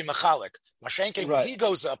svara to be machalik. Mashenke, when he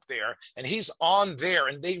goes up there and he's on there,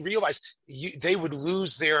 and they realize they would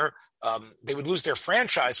lose their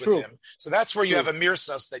franchise with him. So that's where you have a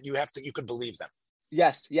mirsas that you could believe them.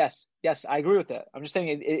 Yes, I agree with that. I'm just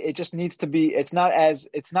saying it just needs to be. It's not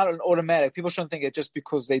an automatic. People shouldn't think it just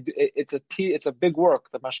because it's a big work.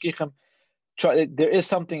 The mashgichim, there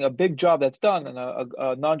is a big job that's done, and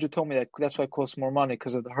a non-Jew told me that's why it costs more money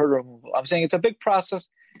because of the herd removal. I'm saying it's a big process,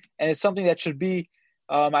 and it's something that should be.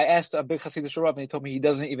 I asked a big Hasidic Rav, and he told me he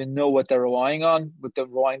doesn't even know what they're relying on. With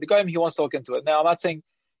them relying the guy, he wants to look into it. Now, I'm not saying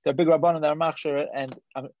they're big rabbanon, they're machshir, and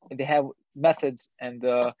they have methods. And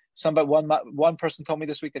one person told me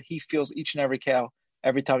this week that he feels each and every cow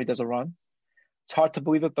every time he does a run. It's hard to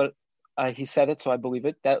believe it, but he said it, so I believe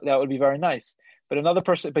it. That would be very nice. But another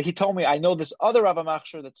person, he told me, I know this other Rav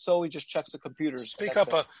machshir that solely just checks the computers. Speak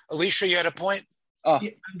up, Alicia. You had a point.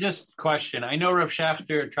 Just question. I know Rav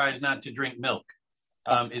Schachter tries not to drink milk.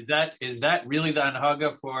 Is that really the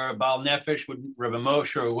anhaga for Baal Nefesh? Would Rav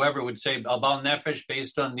Moshe or whoever would say Baal Nefesh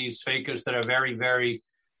based on these fakers that are very, very,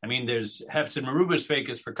 there's hefs and merubas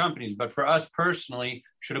fakers for companies, but for us personally,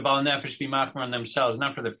 should a Baal Nefesh be machmer on themselves,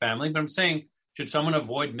 not for their family? But I'm saying, should someone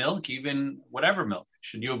avoid milk, even whatever milk?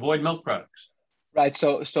 Should you avoid milk products? Right.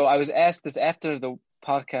 So I was asked this after the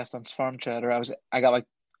podcast on Farm Chatter. I got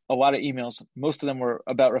a lot of emails. Most of them were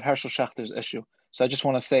about Rav Hershel Schachter's issue. So I just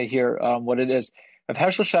want to say here what it is. Rav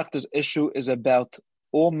Hershel Schachter's issue is about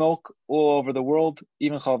all milk all over the world,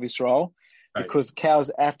 even Chalev Yisrael, because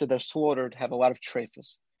cows after they're slaughtered have a lot of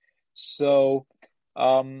treifas. So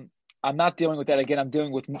I'm not dealing with that again. I'm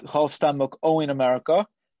dealing with Chalev Stam milk only in America.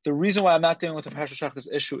 The reason why I'm not dealing with Rav Hershel Schachter's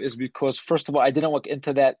issue is because, first of all, I didn't look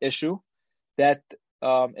into that issue. That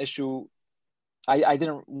issue, I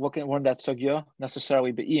didn't look into that sugya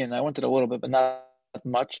necessarily, but Ian, I went to it a little bit, but not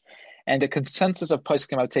much. And the consensus of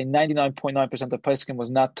Paiskim, I would say 99.9% of Paiskim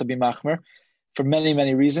was not to be machmer for many,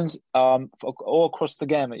 many reasons. All across the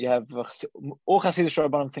gamut. You have all Hasidic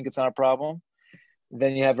Rabbanim think it's not a problem.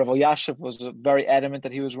 Then you have Rav Yashiv was very adamant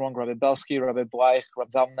that he was wrong. Rabbi Belsky, Rabbi Bleich, Rav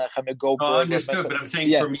Zalman Nechemia Goldberg. Understood, but I'm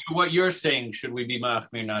saying from you, what you're saying, should we be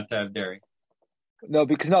machmer not to have dairy? No,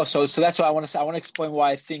 because no. So that's why I want to say. I want to explain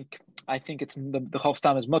why I think it's the Chalev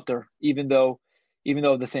Stam is mutter, even though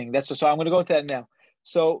the thing. So I'm going to go with that now.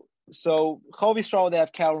 So Chalev Yisrael, they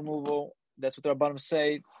have cow removal. That's what the Rabbanim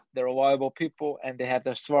say. They're reliable people, and they have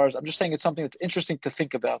their svars. I'm just saying it's something that's interesting to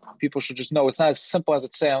think about. People should just know it's not as simple as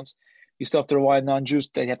it sounds. You still have to rely on non-Jews.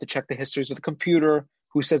 They have to check the histories of the computer.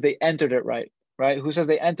 Who says they entered it right? Right? Who says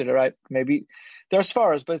they entered it right? Maybe there are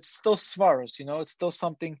svaras, but it's still svaras. It's still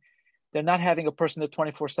something. They're not having a person there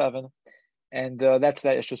 24/7, and that's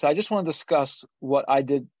that issue. So I just want to discuss what I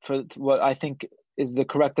did for what I think is the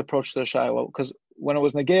correct approach to the Shiur. Because when it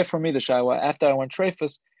was negaya for me, the Shiur, after I went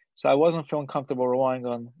Treifus, so I wasn't feeling comfortable relying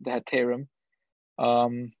on the Haterim,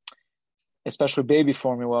 especially baby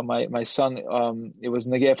formula. My son, it was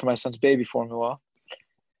negaya for my son's baby formula.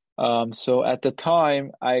 So at the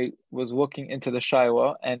time, I was looking into the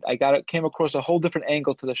Shiur, and I came across a whole different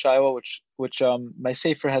angle to the Shiur, which my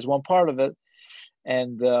Sefer has one part of it,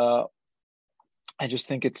 and I just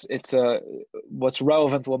think it's what's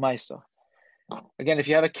relevant to Lamaisa. Again, if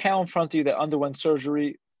you have a cow in front of you that underwent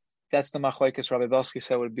surgery, that's the machlokes. Rabbi Belsky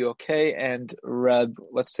said would be okay, and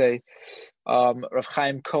let's say Rav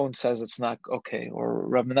Chaim Cohen says it's not okay, or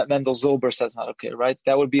Rav Mendel Zilber says it's not okay, right?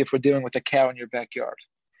 That would be if we're dealing with a cow in your backyard.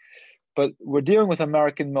 But we're dealing with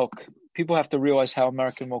American milk. People have to realize how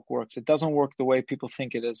American milk works. It doesn't work the way people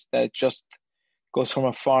think it is, that it just goes from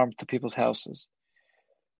a farm to people's houses.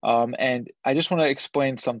 And I just want to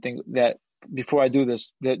explain something that before I do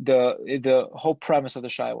this, the whole premise of the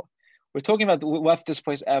Shiur. We're talking about the left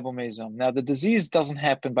displaced abomasum. Now, the disease doesn't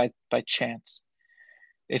happen by chance.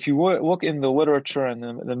 If you look in the literature and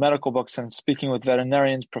the medical books and speaking with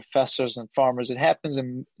veterinarians, professors, and farmers, it happens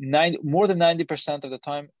in more than 90% of the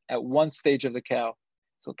time at one stage of the cow,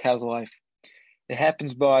 so cow's life. It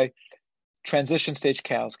happens by transition stage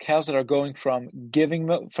cows that are going from giving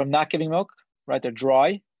milk, from not giving milk, right? They're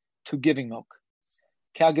dry, to giving milk.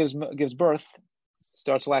 Cow gives birth,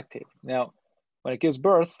 starts lactating. Now, when it gives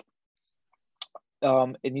birth,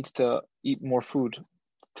 it needs to eat more food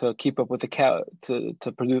to keep up with the cow to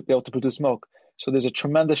be able to produce milk. So there's a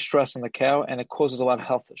tremendous stress on the cow, and it causes a lot of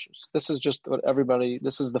health issues. This is just what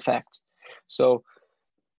this is the facts. So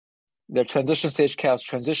they're transition stage cows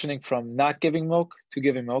transitioning from not giving milk to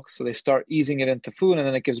giving milk. So they start easing it into food, and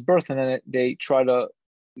then it gives birth, and then they try to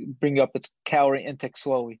bring up its calorie intake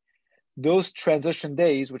slowly. Those transition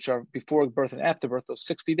days, which are before birth and after birth, those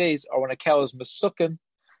 60 days are when a cow is misukken,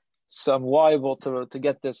 some liable to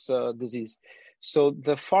get this disease. So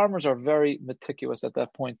the farmers are very meticulous at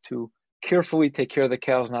that point to carefully take care of the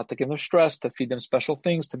cows, not to give them stress, to feed them special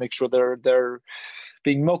things, to make sure they're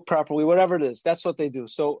being milked properly, whatever it is. That's what they do.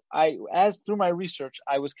 So through my research,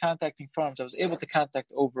 I was contacting farms. I was able to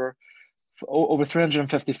contact over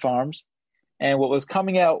 350 farms. And what was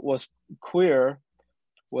coming out was clear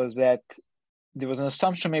was that there was an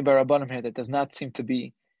assumption made by Rabbanim here that does not seem to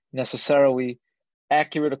be necessarily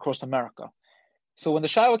accurate across America. So when the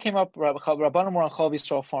Shiur came up, Rabbanim were on Chalev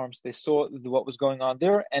Stam farms. They saw what was going on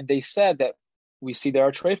there, and they said that we see there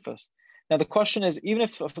are treifas. Now the question is, even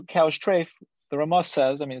if a cow is treif, the Ramah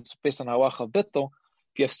says, it's based on halacha bittul,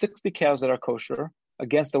 if you have 60 cows that are kosher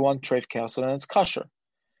against the one treif cow, so then it's kosher,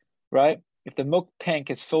 right? If the milk tank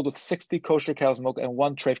is filled with 60 kosher cow's milk and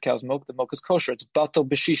one treif cow's milk, the milk is kosher. It's batal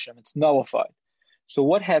b'shishim. It's nullified. So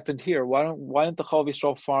what happened here? Why didn't the Chalev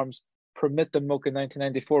Stam farms permit the milk in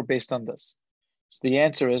 1994 based on this? So the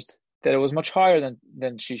answer is that it was much higher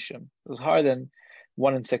than shishim. It was higher than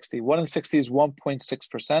 1 in 60. 1 in 60 is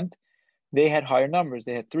 1.6%. They had higher numbers.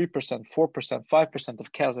 They had 3%, 4%, 5%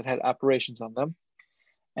 of cows that had operations on them.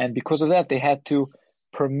 And because of that, they had to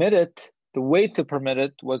permit it. The way to permit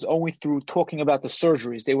it was only through talking about the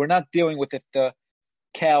surgeries. They were not dealing with if the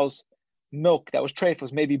cow's milk that was treif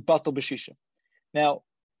was maybe batal b'shishim. Now,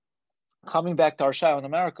 coming back to our Shiur in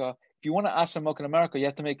America, if you want to ask for milk in America, you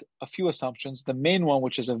have to make a few assumptions. The main one,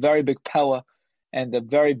 which is a very big pella and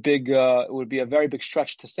it would be a very big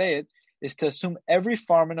stretch to say it, is to assume every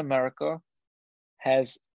farm in America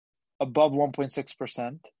has above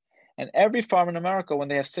 1.6%. And every farm in America, when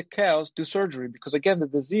they have sick cows, do surgery because, again, the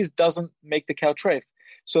disease doesn't make the cow treif.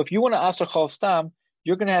 So if you want to ask for Chalev Stam,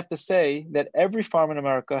 you're going to have to say that every farm in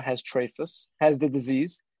America has treifus, has the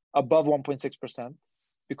disease above 1.6%,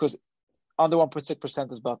 because under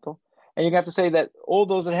 1.6% is batal. And you're going to have to say that all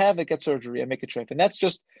those that have it get surgery and make it treif. And that's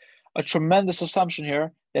just a tremendous assumption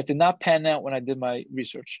here that did not pan out when I did my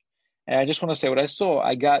research. And I just want to say what I saw.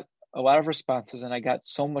 I got a lot of responses, and I got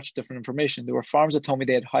so much different information. There were farms that told me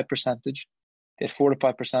they had high percentage, they had 4 to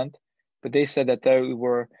 5%, but they said that they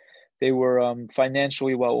were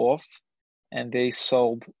financially well off, and they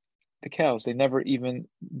sold the cows. They never even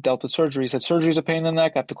dealt with surgery. He said surgery's a pain in the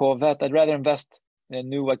neck. I have to call a vet. I'd rather invest in a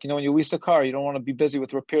new, when you lease a car, you don't want to be busy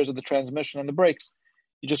with repairs of the transmission and the brakes.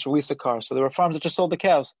 You just release the car. So there were farms that just sold the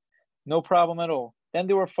cows, no problem at all. Then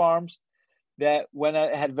there were farms that when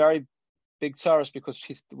I had very big sorrows because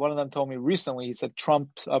one of them told me recently, he said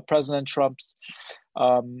President Trump's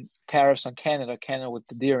tariffs on Canada with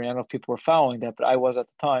the dairy. I don't know if people were following that, but I was at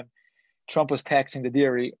the time. Trump was taxing the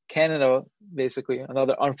dairy. Canada, basically,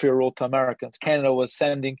 another unfair rule to Americans. Canada was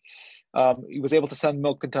sending, he was able to send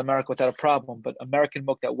milk into America without a problem, but American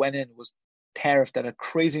milk that went in was tariffed at a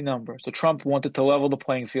crazy number. So Trump wanted to level the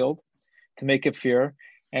playing field to make it fair,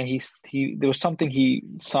 and there was something he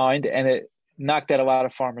signed, and it knocked out a lot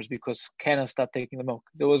of farmers because Canada stopped taking the milk.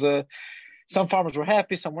 Some farmers were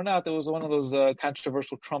happy, some were not. There was one of those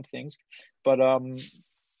controversial Trump things, but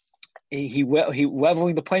he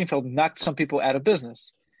leveling the playing field knocked some people out of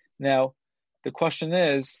business. Now, the question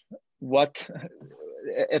is, what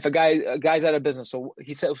if a guy's out of business? So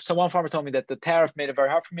he said, one farmer told me that the tariff made it very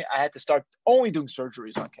hard for me. I had to start only doing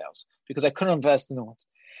surgeries on cows because I couldn't invest in new ones.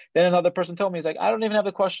 Then another person told me, he's like, I don't even have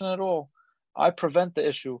the question at all. I prevent the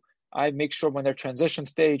issue. I make sure when they're transition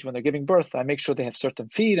stage, when they're giving birth, I make sure they have certain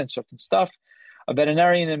feed and certain stuff. A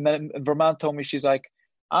veterinarian in Vermont told me, she's like,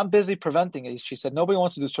 I'm busy preventing it. She said, nobody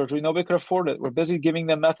wants to do surgery. Nobody could afford it. We're busy giving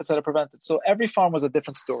them methods how to prevent it. So every farm was a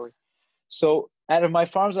different story. So out of my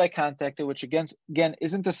farms I contacted, which again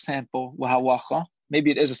isn't a sample halacha.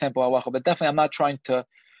 Maybe it is a sample halacha, but definitely I'm not trying to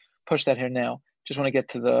push that here now. Just want to get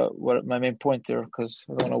to what my main point there because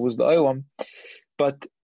I don't want to lose the oilam. But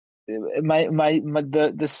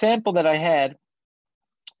the sample that I had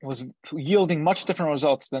was yielding much different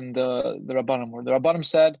results than the Rabbanim were. The Rabbanim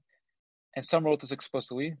said, and some wrote this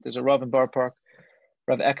explicitly. There's a Rav in Bar Park,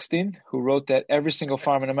 Rav Eckstein, who wrote that every single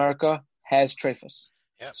farm in America has Treifus.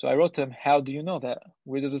 Yep. So I wrote to him, how do you know that?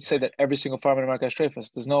 Where does it say that every single farm in America has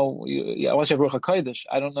Treifus? There's no, unless you have Ruach HaKodesh,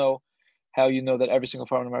 I don't know how you know that every single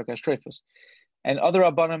farm in America has Treifus. And other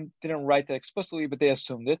Rabbanim didn't write that explicitly, but they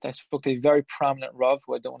assumed it. I spoke to a very prominent Rav,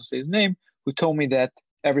 who I don't want to say his name, who told me that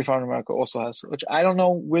every farm in America also has, which I don't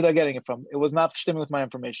know where they're getting it from. It was not stimming with my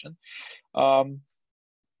information.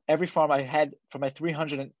 Every farm I had from my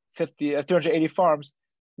 380 farms,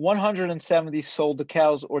 170 sold the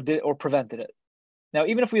cows or prevented it. Now,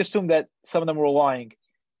 even if we assume that some of them were lying,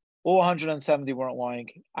 all 170 weren't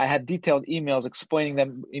lying. I had detailed emails explaining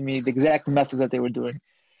the exact methods that they were doing.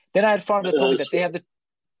 Then I had farms that told me that they have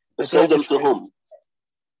They sell them to whom?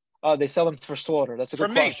 They sell them for slaughter. That's a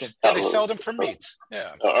good question. Meat. Yeah, they sell them for meat.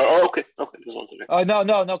 Yeah. Okay.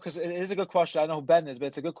 No, because it is a good question. I know who Ben is, but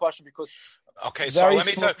it's a good question because. Okay, so let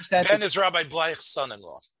me tell you, Ben is Rabbi Bleich's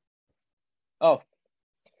son-in-law. Oh,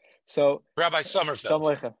 so Rabbi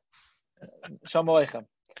Sommerfeld. Shalom Aleichem.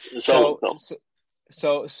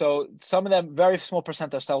 So some of them, very small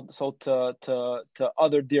percent, are sold to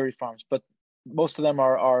other dairy farms, but most of them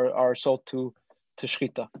are sold to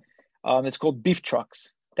shchita. It's called beef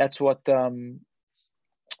trucks. They're called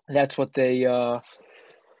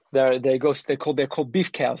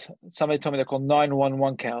beef cows. Somebody told me they're called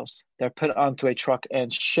 911 cows. They're put onto a truck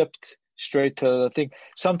and shipped straight to the thing.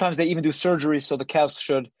 Sometimes they even do surgery so the cows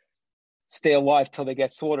should stay alive till they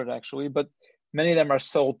get slaughtered, actually. But many of them are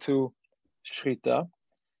sold to shchita,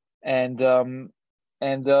 and a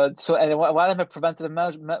lot of them have preventative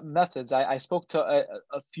methods. I spoke to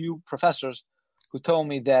a few professors who told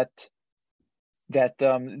me that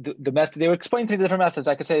the method, they were explaining to me the different methods.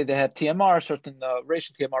 I could say they have TMR, certain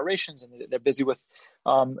TMR rations, and they're busy with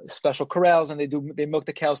special corrals, and they milk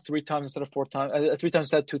the cows 3 times instead of 4 times, 3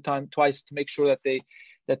 times instead of twice to make sure that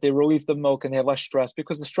they relieve the milk and they have less stress,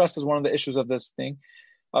 because the stress is one of the issues of this thing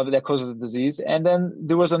that causes the disease. And then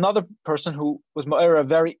there was another person who was a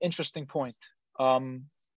very interesting point. I'm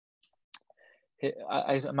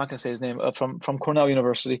not going to say his name, from Cornell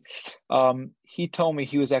University. He told me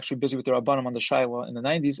he was actually busy with the Rabbanim on the Shiur in the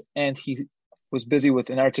 90s, and he was busy with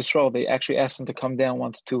in Eretz Yisrael. They actually asked him to come down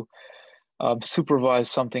once to supervise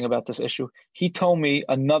something about this issue. He told me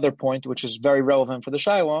another point, which is very relevant for the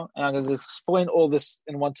Shiur, and I'm going to explain all this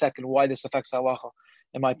in 1 second, why this affects halacha,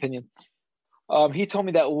 in my opinion. He told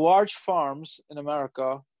me that large farms in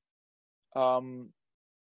America,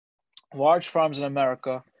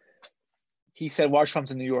 he said large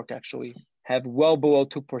farms in New York actually have well below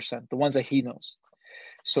 2%, the ones that he knows.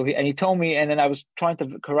 So he told me, and then I was trying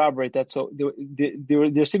to corroborate that. So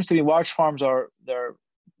there seems to be large farms they're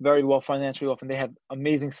very well financially off, and they have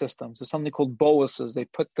amazing systems. There's something called boluses. They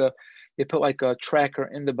put like a tracker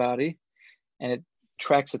in the body, and it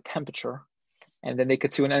tracks the temperature, and then they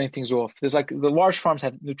could see when anything's off. There's like the large farms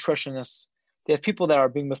have nutritionists. They have people that are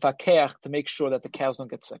being mefakeach to make sure that the cows don't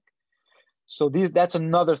get sick. So that's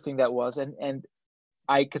another thing that was, and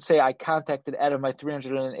I could say I contacted out of my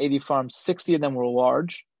 380 farms, 60 of them were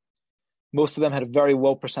large. Most of them had a very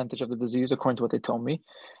low percentage of the disease, according to what they told me.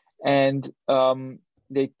 And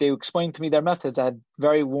they explained to me their methods. I had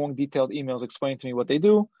very long, detailed emails explaining to me what they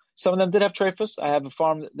do. Some of them did have Treifus. I have a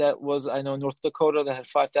farm that was, I know, North Dakota that had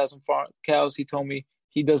 5,000 cows. He told me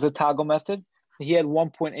he does a toggle method. He had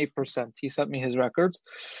 1.8%. He sent me his records,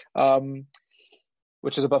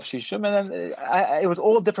 which is above Shishim. And then it was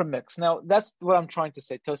all a different mix. Now, that's what I'm trying to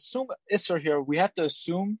say. To assume Isser here, we have to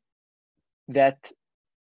assume that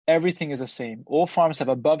everything is the same. All farms have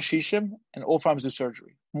above Shishim, and all farms do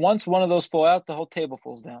surgery. Once one of those fall out, the whole table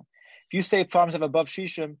falls down. If you say farms have above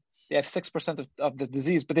Shishim, they have 6% of the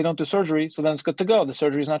disease, but they don't do surgery, so then it's good to go. The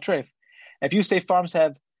surgery is not treif. If you say farms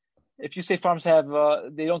have,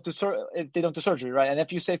 they don't do surgery, right? And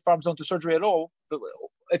if you say farms don't do surgery at all,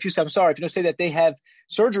 if you say that they have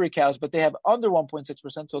surgery cows, but they have under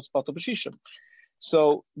 1.6%, so it's Batal B'Shishim.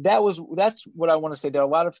 So that's what I want to say. There are a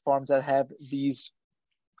lot of farms that have these.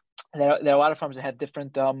 There are a lot of farms that have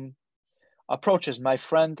different approaches. My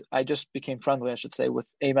friend, I just became friendly, I should say, with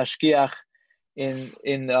a mashgiach in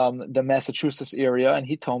the Massachusetts area, and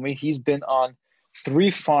he told me he's been on 3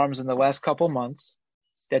 farms in the last couple of months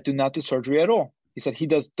that do not do surgery at all. He said he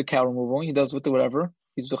does the cow removal, he does with the whatever.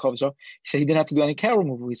 He's the chavzor. He said he didn't have to do any cow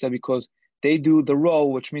removal. He said because they do the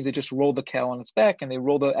roll, which means they just roll the cow on its back and they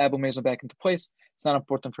roll the abomasum back into place. It's not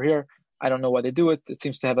important for here. I don't know why they do it. It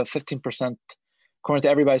seems to have a 15%. According to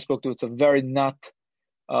everybody I spoke to, it's a very not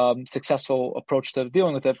successful approach to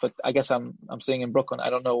dealing with it. But I guess I'm saying in Brooklyn, I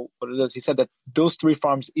don't know what it is. He said that those 3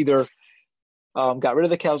 farms either got rid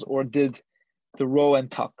of the cows or did the roll and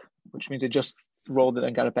tuck, which means they just rolled it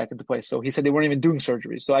and got it back into place. So he said they weren't even doing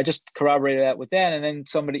surgery. So I just corroborated that with that. And then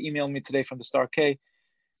somebody emailed me today from the Star K.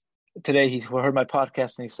 Today he heard my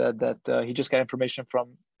podcast and he said that he just got information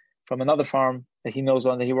from another farm that he knows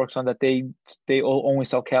on, that he works on, that they only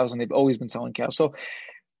sell cows and they've always been selling cows. So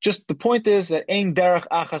just the point is that ein derech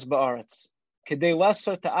achas ba'aretz. Kedei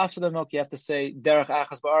lesser to aser the milk, you have to say derech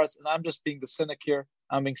achas ba'aretz. And I'm just being the cynic here.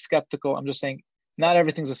 I'm being skeptical. I'm just saying not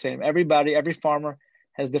everything's the same. Every farmer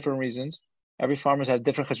has different reasons. Every farmer has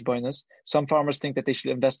different cheshbonos. Some farmers think that they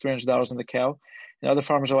should invest $300 in the cow. And other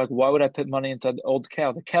farmers are like, why would I put money into an old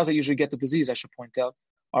cow? The cows that usually get the disease, I should point out,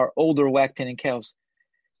 are older lactating cows.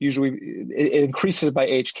 Usually it increases by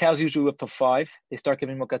age. Cows usually live to 5. They start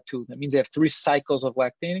giving milk at 2. That means they have 3 cycles of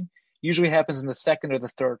lactating. Usually happens in the 2nd or the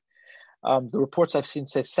 3rd. The reports I've seen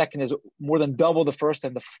say 2nd is more than double the 1st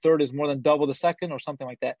and the 3rd is more than double the 2nd or something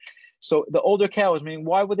like that. So the older cows, meaning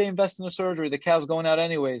why would they invest in the surgery? The cow's going out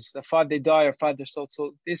anyways. The 5 they die or 5 they're sold.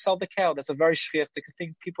 So they sell the cow. That's a very shchiach. The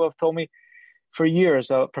thing people have told me for years.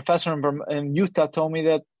 A professor in Utah told me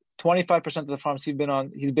that 25% of the farms he's been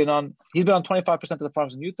on 25% of the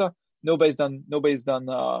farms in Utah. Nobody's done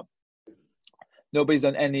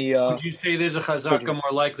any. Would you say there's a chazaka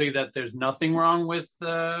more likely that there's nothing wrong with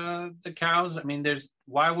the cows? I mean,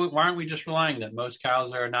 why aren't we just relying that most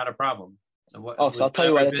cows are not a problem? So I'll tell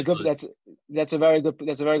you why. That's a very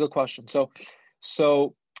good question. So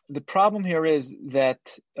the problem here is that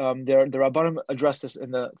the Rabbanim addressed this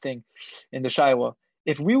in the Shiur.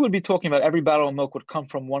 If we would be talking about every barrel of milk would come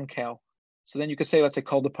from one cow, so then you could say, let's say,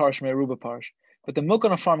 called the parsh, meruba parsh. But the milk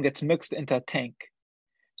on a farm gets mixed into a tank.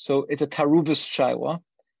 So it's a taruvus shayla,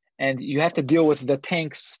 and you have to deal with the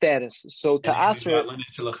tank's status. So to answer,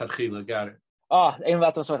 got it.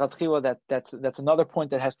 That's another point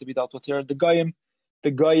that has to be dealt with here. The goyim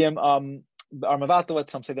are mavato.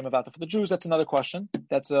 Some say they're mavato for the Jews. That's another question.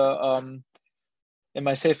 That's in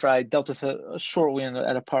my sefer I dealt with it shortly and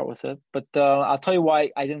at a part with it. But I'll tell you why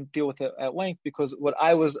I didn't deal with it at length, because what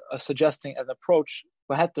I was suggesting as an approach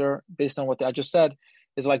based on what I just said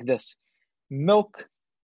is like this: milk.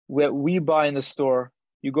 What we buy in the store,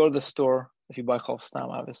 you go to the store, if you buy Chalev Stam,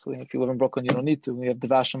 obviously. If you live in Brooklyn, you don't need to. We have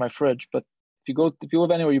Devash in my fridge. But if you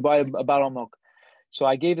live anywhere, you buy a bottle of milk. So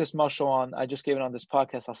I gave this mashal I just gave it on this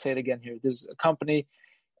podcast. I'll say it again here. There's a company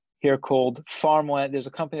here called Farmland. There's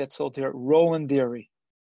a company that's sold here, Roland Dairy.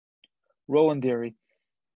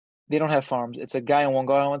 They don't have farms. It's a guy in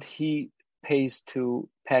Long Island. He pays to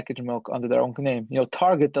package milk under their own name.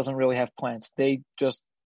 Target doesn't really have plants. They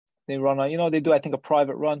run they do, I think, a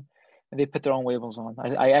private run, and they put their own labels on.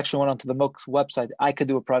 I actually went onto the milk's website. I could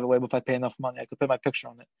do a private label if I pay enough money. I could put my picture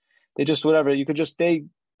on it. They just, whatever, they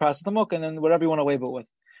process the milk and then whatever you want to label it with.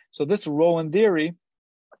 So this Roland Dairy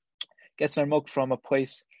gets their milk from a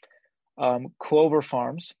place, Clover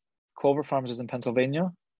Farms. Clover Farms is in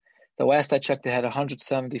Pennsylvania. The last I checked, they had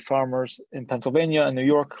 170 farmers in Pennsylvania and New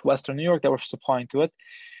York, Western New York, that were supplying to it.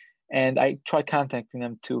 And I tried contacting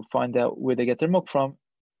them to find out where they get their milk from,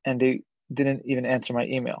 and they didn't even answer my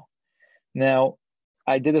email. Now,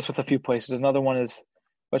 I did this with a few places. Another one is,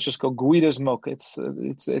 let's just go Guida's milk. It's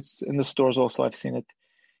in the stores also. I've seen it.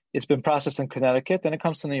 It's been processed in Connecticut, then it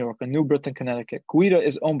comes to New York, in New Britain, Connecticut. Guida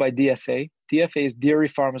is owned by DFA. DFA is Dairy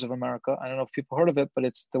Farmers of America. I don't know if people heard of it, but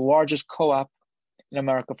it's the largest co-op in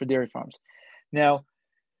America for dairy farms. Now,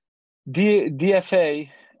 DFA,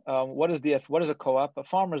 what is DFA? What is a co-op?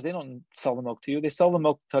 Farmers, they don't sell the milk to you. They sell the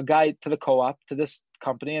milk to a guy, to the co-op, to this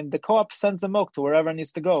company, and the co-op sends the milk to wherever it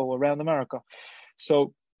needs to go around America.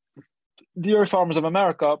 So, Dairy Farmers of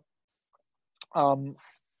America, let's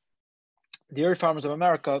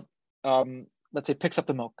say, picks up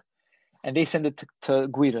the milk, and they send it to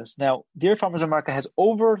Guidas. Now, Dairy Farmers of America has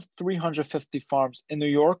over 350 farms in New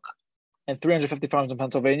York and 350 farms in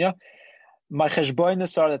Pennsylvania. My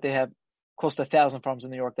cheshbonis are that they have close to 1,000 farms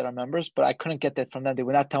in New York that are members, but I couldn't get that from them. They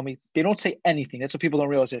would not tell me. They don't say anything. That's what people don't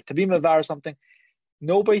realize here. To be mevar or something,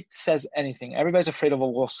 nobody says anything. Everybody's afraid of a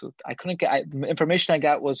lawsuit. The information I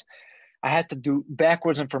got was I had to do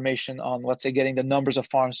backwards information on, let's say, getting the numbers of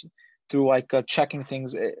farms through checking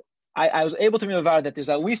things. I was able to be mevar that there's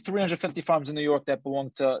at least 350 farms in New York that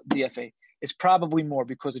belong to DFA. It's probably more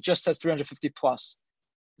because it just says 350 plus.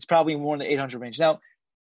 It's probably more in the 800 range. Now,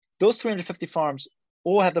 those 350 farms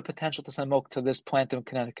all have the potential to send milk to this plant in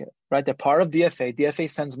Connecticut, right? They're part of DFA. DFA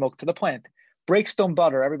sends milk to the plant. Breakstone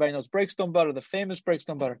Butter, everybody knows Breakstone Butter, the famous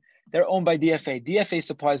Breakstone Butter. They're owned by DFA. DFA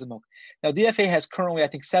supplies the milk. Now, DFA has currently, I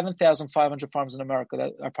think, 7,500 farms in America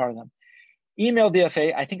that are part of them. Email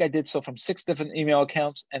DFA. I think I did so from 6 different email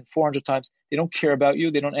accounts and 400 times. They don't care about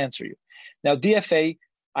you. They don't answer you. Now, DFA,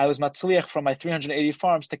 I was matzliach from my 380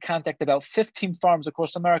 farms to contact about 15 farms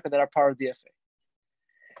across America that are part of DFA.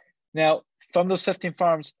 Now, from those 15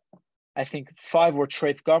 farms, I think 5 were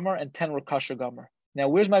Treif Gomer and 10 were Kasher Gomer. Now,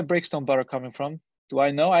 where's my Breakstone Butter coming from? Do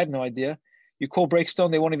I know? I have no idea. You call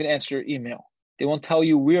Breakstone, they won't even answer your email. They won't tell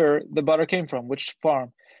you where the butter came from, which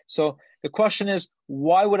farm. So the question is,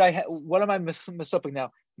 why would I? What am I misupping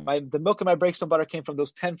now? The milk in my Breakstone Butter came from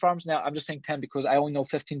those 10 farms. Now I'm just saying 10 because I only know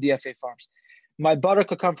 15 DFA farms. My butter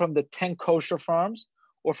could come from the 10 kosher farms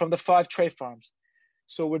or from the 5 Treif farms.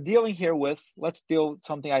 So we're dealing here with, let's deal with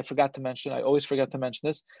something I forgot to mention. I always forget to mention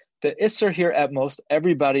this. The Isser here at most,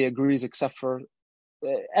 everybody agrees except for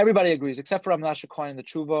Amnasha Klein in the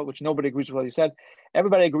Tshuva, which nobody agrees with what he said.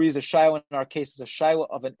 Everybody agrees the Shiur in our case is a Shiur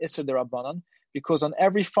of an Isser D'Rabbanan, because on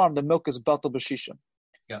every farm the milk is Batal B'Shishim.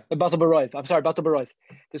 Yeah. Batal B'Roiv.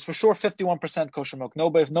 There's for sure 51% kosher milk.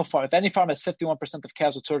 If any farm has 51% of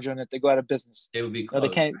cows with surgery in it, they go out of business. They would be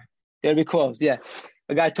closed. They'll be closed, yeah.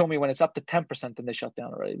 A guy told me when it's up to 10%, then they shut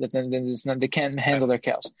down already. Then they can't handle their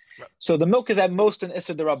cows. Right. So the milk is at most an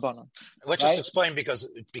Isser D'Rabbanan. Let's just explain because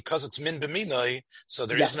it's min b'minoi, so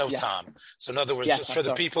there is no tam. So in other words, just for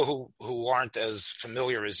the people who aren't as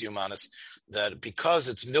familiar as you, Manes, that because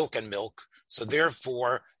it's milk and milk, so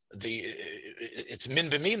therefore it's min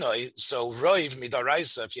b'minoi. So roiv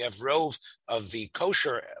midaraisa, if you have rov of the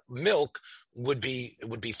kosher milk, would be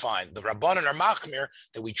fine. The Rabbanan are machmir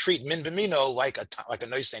that we treat min b'mino like a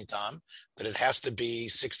noisein tam, that it has to be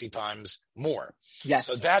 60 times more. Yes.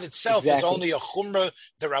 So that itself is only a chumrah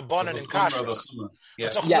the Rabbanan in kashrus.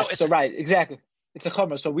 So right, exactly. It's a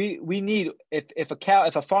chumrah. So we need if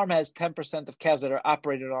a farm has 10% of cows that are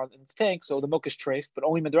operated on in its tank, so the milk is treif, but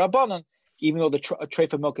only midrabanan, even though the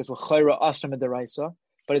treif of milk is l'chayra asr midaraisa,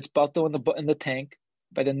 but it's bato in the tank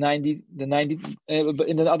by the 90 in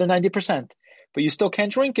the other 90%. But you still can't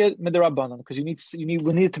drink it midrabanan because we need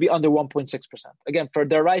it to be under 1.6%. Again, for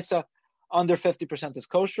deraisa, under 50% is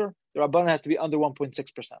kosher. The rabbanan has to be under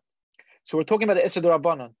 1.6%. So we're talking about the isser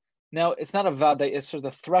derabanan. Now it's not a vaday isser.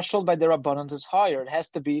 The threshold by the rabbanans is higher. It has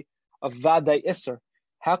to be a vaday isser.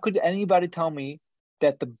 How could anybody tell me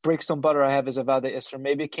that the Breakstone Butter I have is a vaday isser?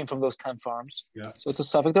 Maybe it came from those 10 farms. Yeah. So it's a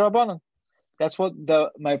suffix derabanan. That's what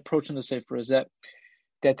my approach in the sefer is, that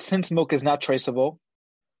since milk is not traceable,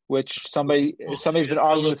 which somebody's been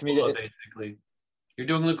arguing with me. Basically, you're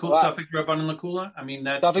doing suffix Rabbanan Lakula. I mean,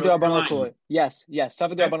 that's suffix Rabbanan Lakula. Yes,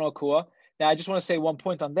 suffix Rabbanan Lakula. Now, I just want to say one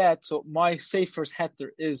point on that. So my sefer's heter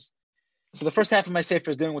is, so the first half of my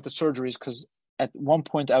sefer is dealing with the surgeries, because at one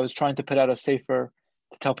point I was trying to put out a sefer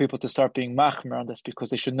to tell people to start being machmer on this, because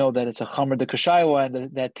they should know that it's a chamer de kashaywa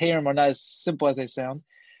and that terim are not as simple as they sound.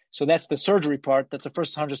 So that's the surgery part. That's the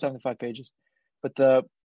first 175 pages. But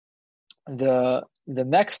the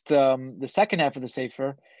second half of the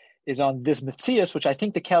sefer is on this metzias, which I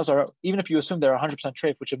think the cows are, even if you assume they're 100%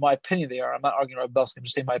 treif, which in my opinion they are. I'm not arguing about Belsky, I'm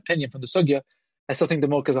just saying my opinion from the sugya. I still think the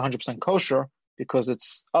milk is 100% kosher because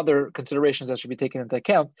it's other considerations that should be taken into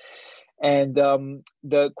account. And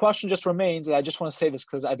the question just remains, and I just want to say this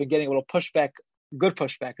because I've been getting a little pushback, good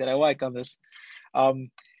pushback that I like on this.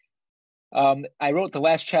 I wrote the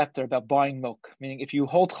last chapter about buying milk, meaning if you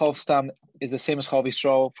hold Chalev Stam is the same as Chalev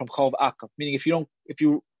Yisrael from Chalev Akav, meaning if you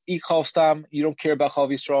eat Chalev Stam, you don't care about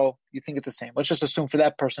Chalev Yisrael, you think it's the same. Let's just assume for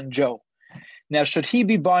that person, Joe. Now, should he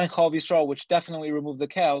be buying Chalev Yisrael, which definitely removed the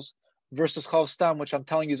cows, versus Chalev Stam, which I'm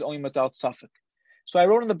telling you is only without suffix? So I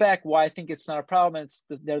wrote in the back why I think it's not a problem.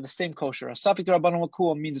 They're the same kosher. A suffix to Rabbanan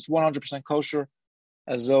L'Kula means it's 100% kosher,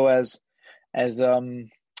 as though as a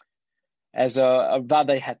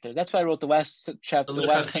vaday heter. That's why I wrote the last chapter, the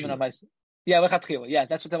last semen of my lechatchila. Yeah,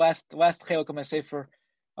 that's what the last chelik of my sefer,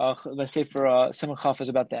 Simon Chaf is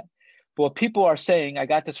about that. But what people are saying, I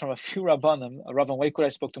got this from a few rabbanim, a Rav in Lakewood I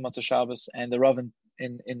spoke to Motzei Shabbos, and the Rav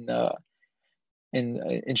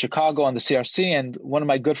in Chicago on the CRC, and one of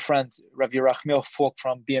my good friends, Rav Yerachmiel Falk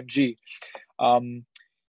from BMG.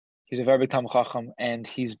 He's a very big Talmid Chacham, and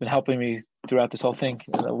he's been helping me throughout this whole thing.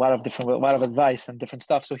 A lot of advice and different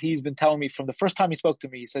stuff. So he's been telling me from the first time he spoke to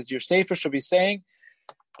me, he says your sefer should be saying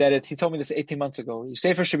that he told me this 18 months ago. Your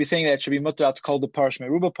sefer should be saying that it should be mutter. It's called the Parish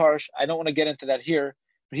Meruba Parish. I don't want to get into that here,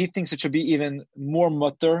 but he thinks it should be even more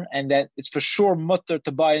mutter, and that it's for sure mutter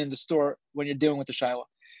to buy it in the store when you're dealing with the Shiloh.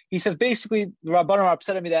 He says basically the Rabbanim are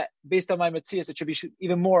upset at me that based on my Metzias, it should be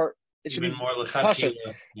even more. It should be more pasha,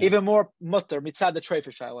 even more mutter mitzad the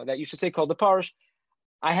Treif Shiloh, that you should say called the Parish.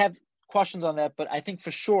 I have questions on that, but I think for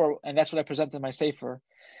sure, and that's what I presented in my sefer.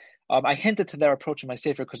 I hinted to their approach in my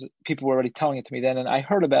sefer because people were already telling it to me then, and I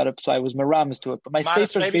heard about it, so I was meramis to it. But my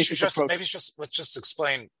sefer's basic approach. Let's just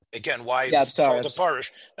explain again why it's called a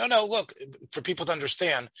parish. No, look, for people to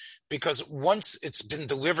understand, because once it's been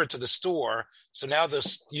delivered to the store, so now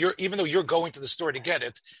even though you're going to the store to get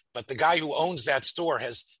it, but the guy who owns that store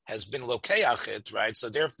has been lokeach it, right? So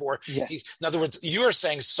therefore, in other words, you are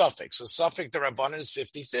saying suffix. So suffix the Rabbanan is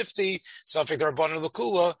 50-50, suffix the Rabbanan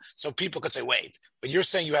L'Kula, so people could say, wait, but you're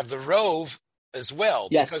saying you have the rove as well,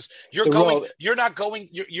 because you're going to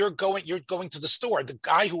the store. The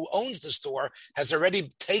guy who owns the store has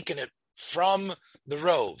already taken it from the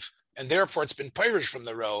rove, and therefore it's been pirish from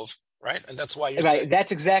the rove, right? And that's why you're saying.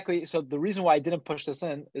 That's exactly. So the reason why I didn't push this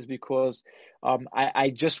in is because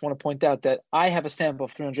I just want to point out that I have a sample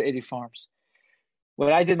of 380 farms.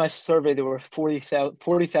 When I did my survey, there were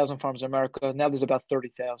 40,000 farms in America. Now there's about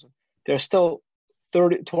 30,000. There's still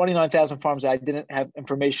 29,000 farms that I didn't have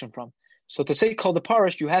information from. So to say called the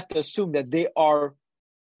parish, you have to assume that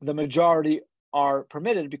the majority are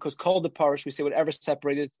permitted, because called the parish, we say whatever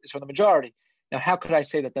separated is from the majority. Now, how could I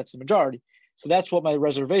say that that's the majority? So that's what my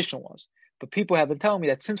reservation was. But people have been telling me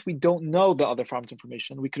that since we don't know the other farms'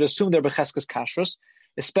 information, we could assume they're becheskes kashrus,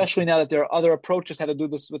 especially now that there are other approaches how to do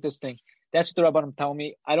this with this thing. That's what the Rabbanim tell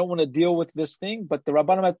me. I don't want to deal with this thing, but the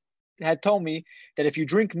Rabbanim had told me that if you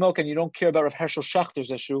drink milk and you don't care about Rav Hershel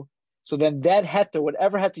Schachter's issue, so then that heter,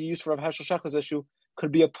 whatever heter you use for Rav Hershel Schachter's issue,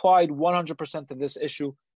 could be applied 100% to this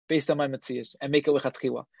issue based on my metzias and make it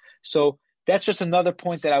lechatchila. So that's just another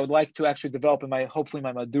point that I would like to actually develop in hopefully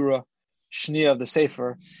my Madura Shnia of the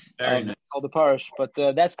Sefer, called the Parish. But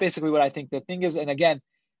that's basically what I think the thing is. And again,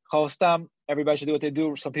 Chalev Stam, everybody should do what they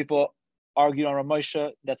do. Some people argue on Rav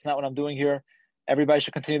Moshe. That's not what I'm doing here. Everybody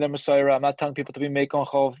should continue their Messiah. I'm not telling people to be make on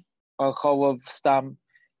Chalev Stam,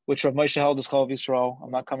 which Rav Moshe held as Chalev Yisrael. I'm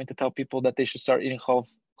not coming to tell people that they should start eating Chalev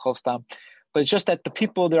Stam. But it's just that the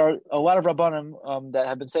people, there are a lot of Rabbanim that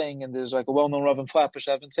have been saying, and there's like a well-known Rav in Flatbush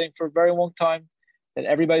that have been saying for a very long time that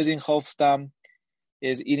everybody's eating Chalev Stam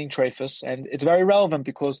is eating treifus. And it's very relevant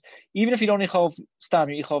because even if you don't eat Chalev Stam,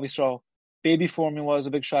 you eat Chalev Yisrael. Baby formula is a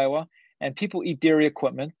big shayla, and people eat dairy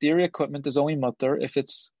equipment. Dairy equipment is only mutter if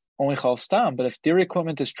it's only Chalev Stam. But if dairy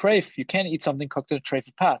equipment is treif, you can't eat something cooked in a treif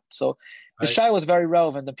pot. So the shayla is very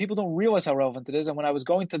relevant, and people don't realize how relevant it is. And when I was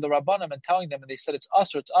going to the Rabbanim and telling them, and they said, it's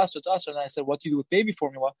usher, and I said, what do you do with baby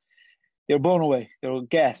formula? They were blown away. They were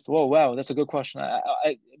gassed. Whoa, wow, that's a good question.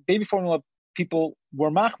 Baby formula, people were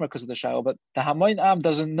machmer because of the shayla, but the Hamoin Am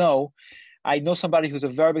doesn't know. I know somebody who's a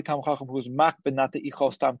very big Talmid Chacham who was machber not to eat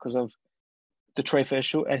Chalev Stam because of the treif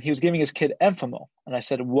issue, and he was giving his kid Enfamil. And I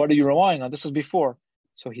said, what are you relying on? This was before.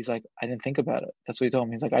 So he's like, I didn't think about it. That's what he told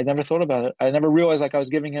me. He's like, I never thought about it. I never realized I was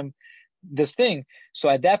giving him this thing. So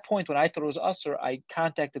at that point, when I thought it was usher, I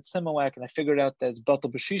contacted Similac and I figured out that it's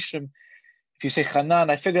Batal B'Shishim. If you say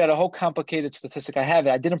Chanan, I figured out a whole complicated statistic. I have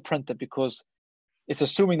it. I didn't print it because it's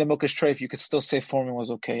assuming the milk is treif. You could still say formula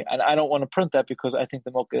is okay. And I don't want to print that because I think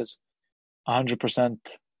the milk is 100%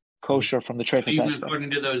 kosher from the treif aspect. Even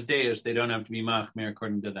according to those days, they don't have to be machmir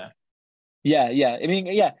according to that. Yeah. I mean,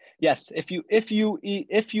 yes. If you eat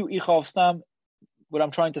Chalev Stam, what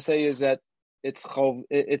I'm trying to say is that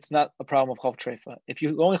it's not a problem of Chalev Treifa. If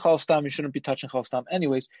you only Chalev Stam, you shouldn't be touching Chalev Stam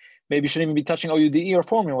anyways. Maybe you shouldn't even be touching OUDE or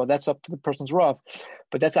formula. That's up to the person's Rav.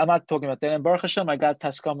 But I'm not talking about that. And Baruch Hashem, I got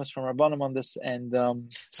Taskamas from Rabbanim on this. And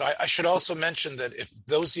so I should also mention that if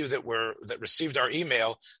those of you that received our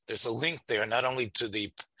email, there's a link there not only to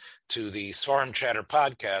the Svarim Chatter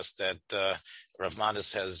podcast that Rav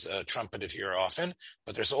Manes has trumpeted here often,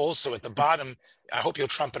 but there's also at the bottom. I hope you'll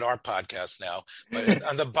trumpet our podcast now. But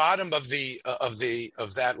on the bottom of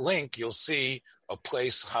that link, you'll see a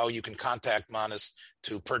place how you can contact Manes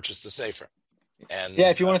to purchase the sefer. And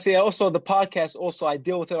if you want to see also the podcast, also I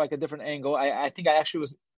deal with it like a different angle. I think I actually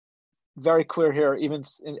was very clear here. Even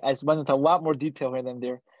I went into a lot more detail here than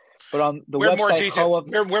there. But on the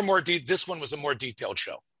website, we're more deep. This one was a more detailed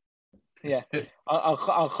show. Yeah, on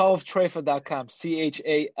ChalavTreifa.com,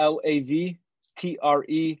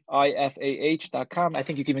 ChalavTreifah.com. I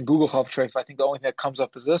think you can even Google Chalev Treifa. I think the only thing that comes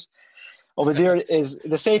up is this. Over there is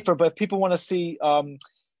the sefer, but if people want to see,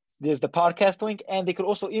 there's the podcast link, and they could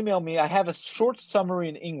also email me. I have a short summary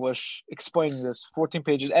in English explaining this, 14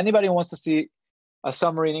 pages. Anybody who wants to see a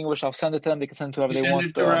summary in English, I'll send it to them. They can send it to whoever they want.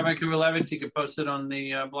 Send it to Rabbi Kivelevitz. He can post it on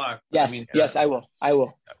the blog. Yes, I will.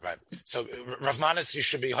 Right. So, Rav Manes, you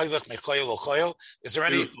should be hoylech mechoyel l'choyel. Is there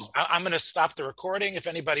any? I'm going to stop the recording. If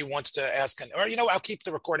anybody wants to ask, or I'll keep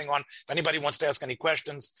the recording on. If anybody wants to ask any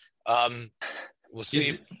questions, we'll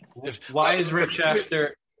see. Why is Rav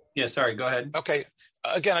Schachter? Yeah, sorry. Go ahead. Okay.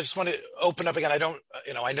 Again, I just want to open up again. I don't,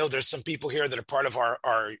 I know there's some people here that are part of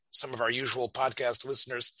some of our usual podcast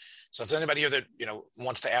listeners. So if there's anybody here that,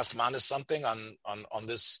 wants to ask Manes something on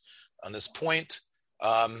this point,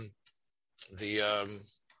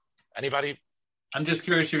 anybody? I'm just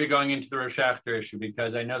curious if you're going into the Rav Schachter issue,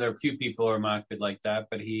 because I know there are a few people who are machmir like that,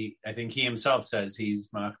 but I think he himself says he's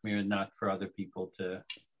machmir, not for other people to.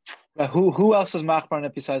 Who else is machmir on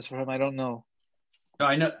it besides for him? I don't know. No,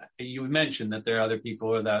 I know you mentioned that there are other people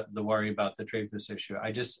who are the worry about the Treifus issue.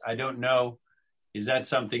 I don't know. Is that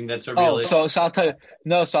something that's a real issue? So I'll tell you.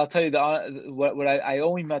 No, so I'll tell you what I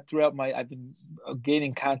only met throughout I've been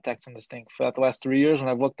gaining contacts in this thing for the last 3 years when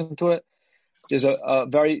I've looked into it. There's a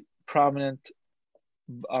very prominent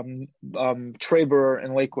Traber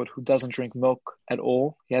in Lakewood who doesn't drink milk at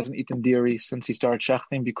all. He hasn't eaten dairy since he started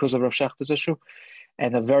shechting because of Rav Schachter's issue,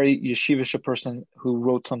 and a very yeshivish person who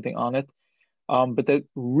wrote something on it. But the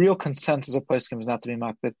real consensus of Paiskim is not to be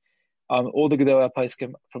makbid. All the Gedolei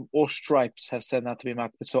Paiskim from all stripes have said not to be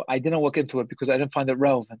makbid. So I didn't look into it because I didn't find it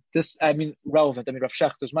relevant. Relevant. Rav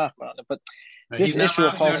Schachter's makbid on it, but this issue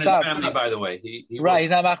of Chalev Stam, family, by the way, he's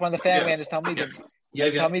not makbid on the family and his talmidim. And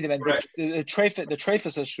the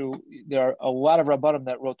Treifus issue, there are a lot of Rabbanim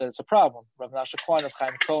that wrote that it's a problem. Rav Nasha Klein, Rav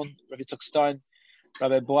Chaim Cohn, Rav Yitzchak Stein,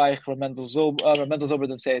 Rabbi Bleich, Rav Mendel Zober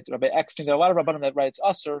didn't say it. Rabbi Eckstein. There are a lot of Rabbanim that write it's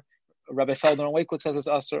usher. Rabbi Feldner in Lakewood says it's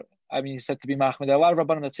usher. He said to be machmir. There are a lot of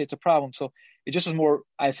Rabbanim that say it's a problem. So it just was more,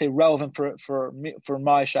 I say, relevant for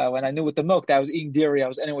my shayla. And I knew with the milk that I was eating dairy, I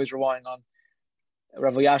was anyways relying on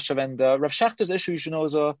Rav Yashav. And Rav Schachter's issue, is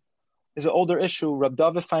an older issue. Rav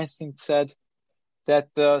David Feinstein said that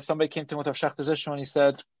somebody came to him with Rav Schachter's issue, and he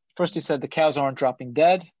said the cows aren't dropping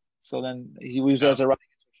dead. So then he used it as a right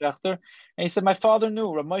against Rav Schachter. And he said, my father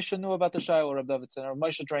knew, Rav Moshe knew about the shayla, Rav David said, Rav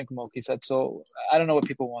Moshe drank milk. He said, so I don't know what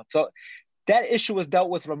people want. So that issue was dealt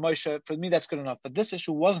with Rav Moshe. For me, that's good enough. But this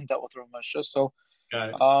issue wasn't dealt with Rav Moshe. So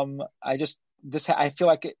I feel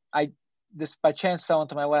like this by chance fell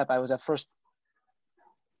into my lap. I was at first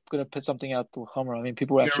going to put something out to Chumrah.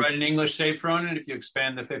 People were actually... write an English sefer on it. If you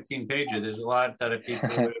expand the 15 pages, there's a lot that people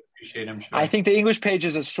would appreciate, I'm sure. I think the English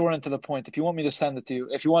pages is short and to the point. If you want me to send it to you,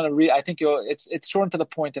 if you want to read, I think it's short and to the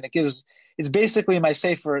point, and it's basically in my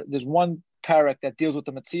sefer. There's one parak that deals with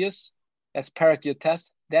the Metzias. That's parak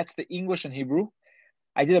Yotes. That's the English and Hebrew.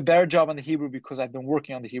 I did a better job on the Hebrew because I've been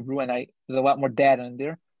working on the Hebrew, and there's a lot more data in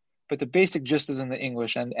there. But the basic gist is in the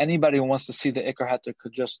English, and anybody who wants to see the Iker Heter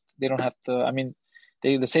could they don't have to.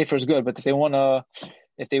 The sefer is good, but if they want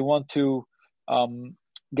to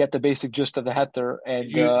get the basic gist of the Heter,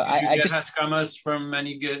 and I just haskamas from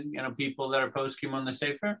many good people that are poskim on the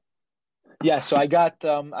sefer. Yeah, so I got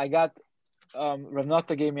Rav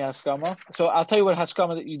Nata gave me haskama. So I'll tell you what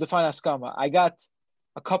haskama you define haskama. I got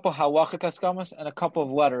a couple halachic haskamas and a couple of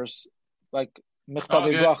letters like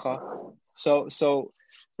michtav bracha. So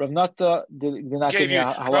Rav Nata did not give me a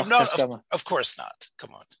halachic haskama. Of course not.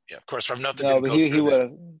 Come on. Yeah, of course Rav Nata didn't go he through would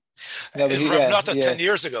have. No, Rav Nata 10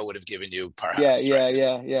 years ago would have given you perhaps.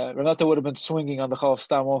 Yeah. Rav Nata would have been swinging on the Chalev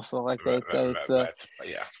Stam also like that. Right.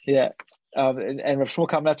 And Rav Shmuel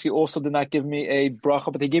Kamenetsky also did not give me a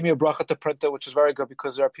bracha, but he gave me a bracha to print it, which is very good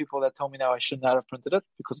because there are people that tell me now I should not have printed it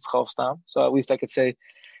because it's Chalev Stam. So at least I could say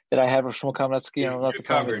that I have Rav Shmuel Kamenetsky.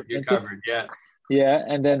 You're covered, yeah. Yeah,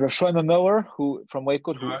 and then Rav Shlomo Miller, who from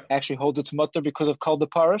Lakewood, who actually holds its mutter because of Kol the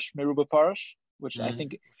Parish, Meruba Parish, which I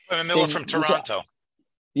think. Miller from Toronto.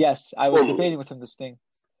 Yes, I was debating with him this thing.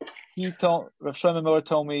 Rav Shlomo Miller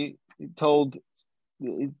told me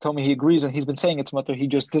he agrees, and he's been saying it's mutter. He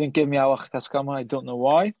just didn't give me Alach Kaskama. I don't know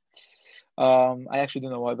why. I actually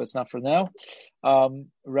don't know why, but it's not for now.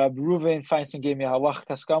 Rab Reuven Feinstein gave me a Halach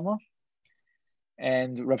Kaskama,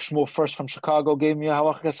 and Rab Shmuel First from Chicago gave me a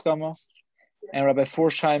Halach Kaskama, and Rabbi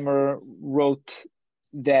Forsheimer wrote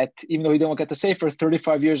that even though he didn't look at the Sefer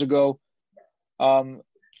 35 years ago, a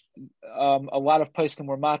lot of poskim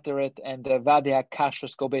were materit, and the Vadei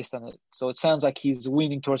Kashrus go based on it. So it sounds like he's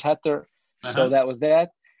leaning towards Heter. So that was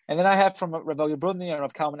that. And then I have from Rabbi Brudny and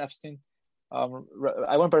Rav Kalman Epstein. I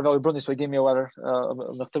went by Rav Brudny, so he gave me a letter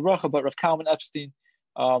of the Bracha, but Rav Kalman Epstein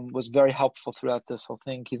was very helpful throughout this whole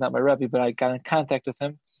thing. He's not my Rebbe, but I got in contact with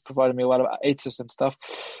him, provided me a lot of eitzes and stuff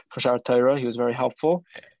for Shar Torah. He was very helpful.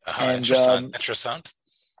 Interessant.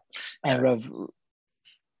 And Rav,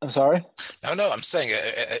 I'm sorry? No, I'm saying,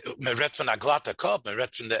 man redt von a glatte Kopf, man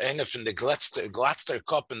redt von the enge von the glatster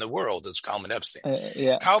Kopf in the world is Kalman Epstein.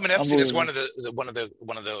 Kalman Epstein is one of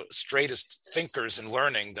the straightest thinkers in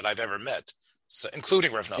learning that I've ever met, so,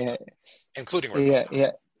 including Rav Nota.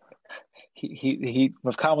 Yeah. He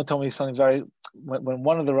Rav Kalman told me something very, when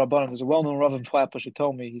one of the Rabbanim, there's a well-known Rav in Flatbush who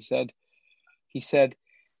told me, he said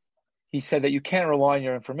that you can't rely on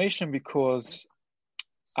your information because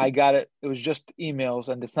I got it. It was just emails,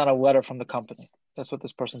 and it's not a letter from the company. That's what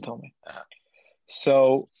this person told me.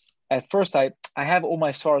 So at first, I have all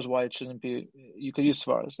my svaras why it shouldn't be. You could use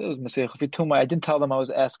svaras. It was Masech Fituma. I didn't tell them I was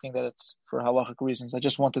asking that it's for halachic reasons. I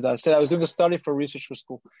just wanted that. I said I was doing a study for research for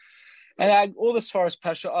school, and all the svaras,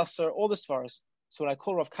 Pesha Aser, all the svaras. So when I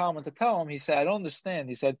called Rav Kalman to tell him, he said, "I don't understand."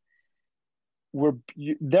 He said,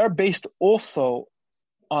 "They're based also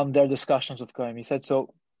on their discussions with Goyim." He said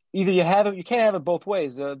so. Either you have it, you can't have it both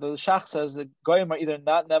ways. The Shach says that Goyim are either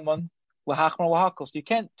not Neman, Lahachman, Lahakol. So you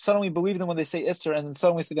can't suddenly believe them when they say Isser, and then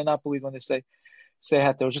suddenly say they're not believe when they say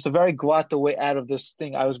Heter. It was just a very glatta way out of this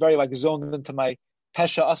thing. I was very zoned into my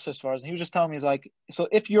Pesha Us as far as, and he was just telling me, he's like, so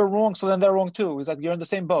if you're wrong, so then they're wrong too. He's like, you're in the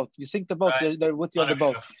same boat. You sink the boat, right. They're with you on the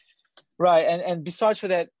boat. Right. And besides for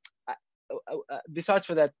that,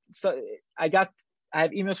 so I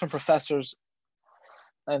have emails from professors.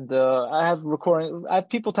 And I have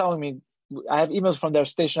people telling me, I have emails from their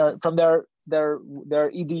stationery, from their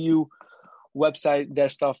edu website, their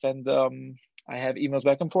stuff, and I have emails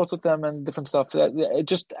back and forth with them and different stuff.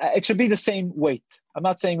 It should be the same weight. I'm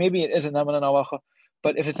not saying maybe it isn't Neman and Alacha,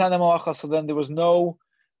 but if it's not Neman Alacha, so then there was no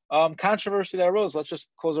controversy that arose. Let's just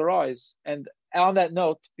close our eyes. And on that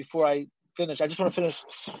note, before I finish, I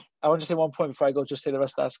want to say one point before I go, just say the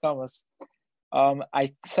rest of the Askamas.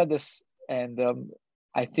 I said this, and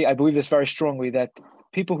I believe this very strongly, that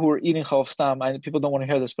people who are eating Chalev Stam, and people don't want to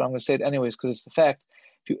hear this, but I'm going to say it anyways because it's the fact.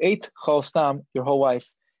 If you ate Chalev Stam your whole life,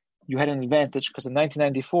 you had an advantage, because in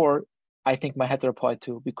 1994, I think my heter applied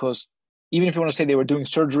too, because even if you want to say they were doing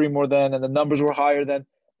surgery more then and the numbers were higher then,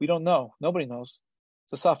 we don't know. Nobody knows.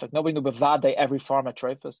 It's a suffix. Nobody knew Bevadei every farm at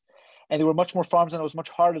Treif. And there were much more farms and it was much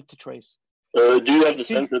harder to trace. Do you have the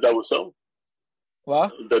sense that was so?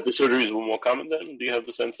 What? That the surgeries were more common then? Do you have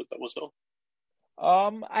the sense that was so?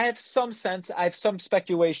 I have some sense. I have some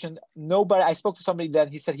speculation. I spoke to somebody then.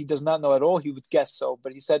 He said he does not know at all. He would guess so,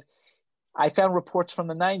 but he said I found reports from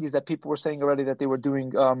the 90s that people were saying already that they were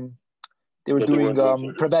doing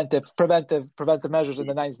preventive measures in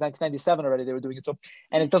the 90s. 1997 already they were doing it. So,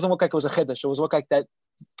 and it doesn't look like it was a chiddush. It was look like that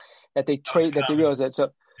they realized it.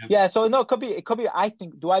 So yeah. So no, it could be. I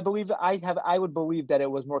think. Do I believe? I would believe that it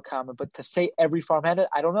was more common. But to say every farm had it,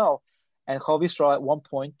 I don't know. And Chalev Yisrael at one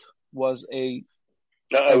point was a.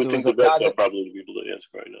 I would think the vets are probably the people to ask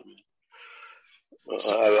right now. I'm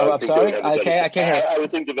sorry? I can't hear. I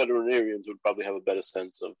would think the veterinarians would probably have a better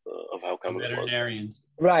sense of how common it was.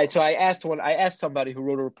 Right. So I asked somebody who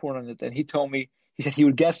wrote a report on it, and he told me, he said he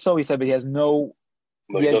would guess so. He said, but he has no.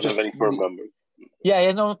 But he doesn't have any firm numbers. Yeah, he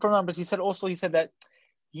has no firm numbers. He said that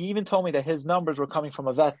he even told me that his numbers were coming from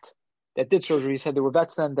a vet that did surgery. He said there were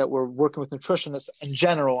vets then that were working with nutritionists in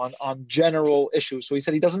general on general issues. So he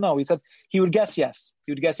said he doesn't know. He said he would guess yes.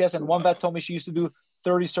 And one vet told me she used to do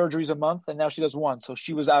 30 surgeries a month, and now she does one. So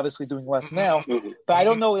she was obviously doing less now. But I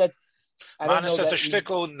don't know that Manes says a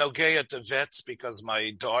shtickle nogea to vets because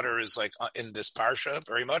my daughter is like in this parsha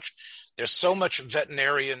very much. There's so much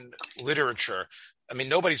veterinarian literature. I mean,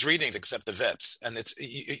 nobody's reading it except the vets, and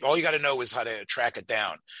all you got to know is how to track it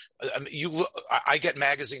down. I get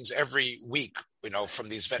magazines every week, from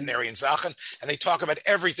these veterinarian Sachen, and they talk about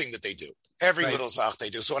everything that they do, every little Zach they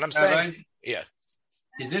do. So what I'm saying,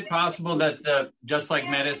 is it possible that just like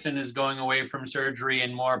medicine is going away from surgery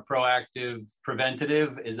and more proactive,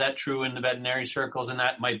 preventative, is that true in the veterinary circles, and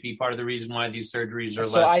that might be part of the reason why these surgeries are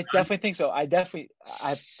less? So I definitely think so.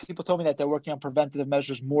 People told me that they're working on preventative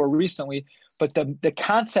measures more recently, but the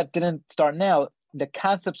concept didn't start now. The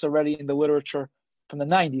concept's already in the literature from the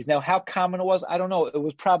 90s. Now, how common it was, I don't know. It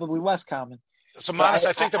was probably less common. So, Manes,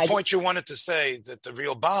 I think the point you wanted to say that the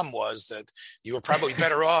real bomb was that you were probably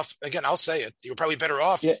better off, again, I'll say it, you were probably better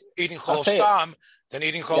off eating Chalev Stam than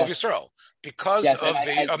eating Chalev Yisrael because of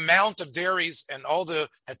the amount of dairies and all the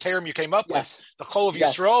heterim you came up with. The Chalev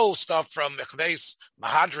Yisrael stuff from Echves,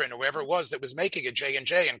 Mahadran, or wherever it was that was making it,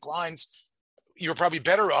 J&J and Klein's, you were probably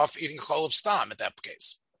better off eating Chalev Stam at that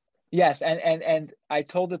case. Yes, and I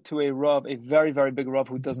told it to a Rav, a very, very big Rav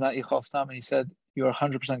who does not eat Chalev Stam, and he said, "You're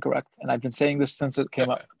 100% correct." And I've been saying this since it came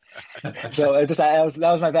up. So that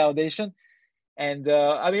was my validation. And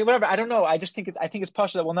I mean, whatever. I don't know. I think it's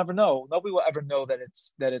partial that we'll never know. Nobody will ever know that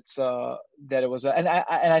it was. And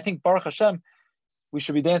I think Baruch Hashem, we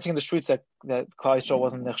should be dancing in the streets that Klal Yisrael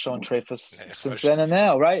wasn't Nechshon and Treif since then and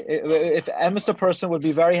now, right? If a person would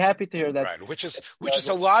be very happy to hear that. Right, which is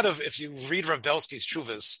a lot of, if you read Rav Belsky's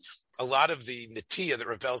Shuvas, a lot of the Netiya that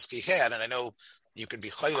Rav Belsky had, and I know you could be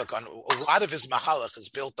chaylik on a lot of his mahalach is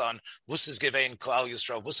built on Vusas Gevein Klal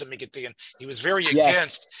Yisrael, Vusa Migatian. He was very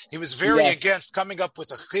against coming up with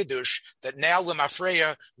a chidush that now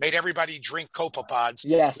Lemafreya made everybody drink copepods.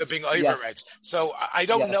 Being overread. So I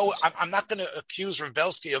don't know. I'm not going to accuse Rav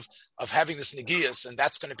Belsky of having this negias, and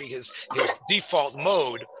that's going to be his default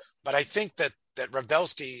mode. But I think that Rav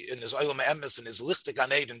Belsky in his Olam Emes and his Lichtig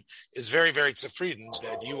Gan Eden is very, very tzufriden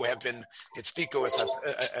that you have been Hitztiko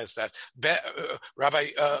as that.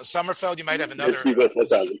 Rabbi Sommerfeld, you might have another.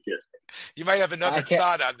 You might have another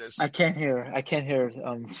thought on this. I can't hear. Rabbi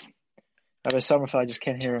Sommerfeld, I just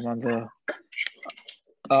can't hear him on the.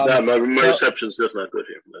 No, my reception's just not good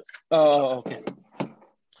here. Oh, okay.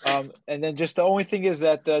 And then just the only thing is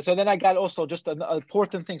that so then I got also just an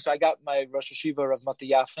important thing. So I got my Rosh Hashiva of Mati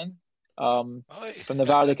Yafin. From the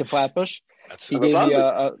Vardik and Flatbush. He gave me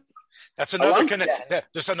that's another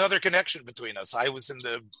there's another connection between us. I was in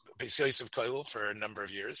the Beis Yosef Kollel for a number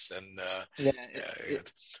of years, and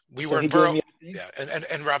we were in Borough.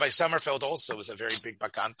 And Rabbi Sommerfeld also was a very big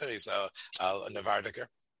Bakanta. He's a Navardiker.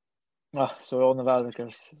 So we're all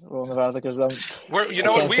Navardikers.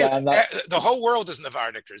 The whole world is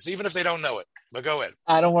Navardikers, even if they don't know it. But go ahead.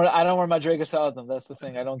 I don't wear Madrigas Adam. That's the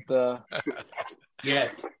thing. I don't.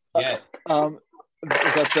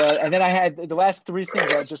 But and then I had the last three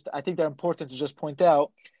things. I think they're important to just point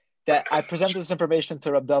out that I presented this information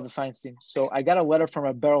to Rab David Feinstein. So I got a letter from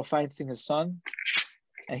Rab Beryl Feinstein, his son,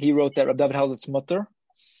 and he wrote that Rab David held it's mutter.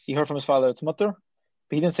 He heard from his father it's mutter,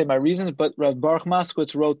 but he didn't say my reasons. But Rab Baruch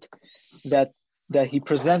Moskowitz wrote that he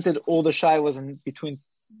presented all the shilas in between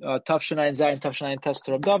Tafshanai and Zayin, Tafshanai and Tes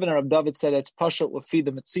to Rab David, and Rab David said it's Pashat will feed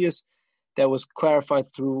the Metzias that was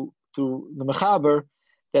clarified through the Mechaber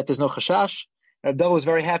that there's no chashash. Rab David was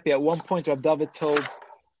very happy. At one point, Rab David told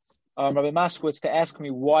Rabbi Moskowitz to ask me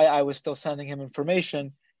why I was still sending him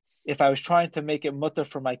information if I was trying to make it mutter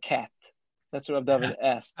for my cat. That's what Rab David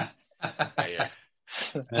asked.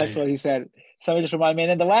 That's what he said. Somebody just remind me.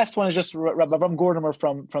 And then the last one is just Rabbi Avram Gordimer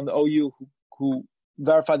from the OU who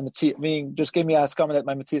verified the Metzias, meaning just gave me a haskama that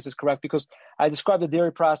my Metzias is correct because I described the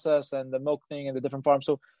dairy process and the milk thing and the different farms.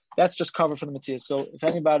 So that's just covered for the Metzias. So if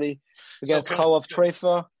anybody, again, it's Chalev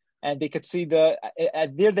Treifa, and they could see there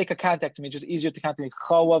they could contact me. Just easier to contact me.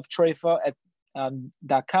 Chalev Treifa at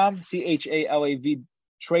 .com, CHALAV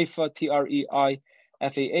Treifa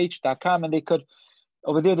TREIFAH.com, and they could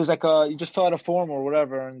over there. There's like you just fill out a form or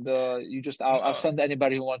whatever, and I'll send to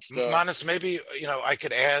anybody who wants to. Manes, maybe I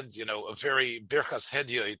could add a very birchas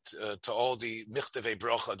hediyot to all the michtevei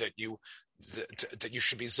brocha that you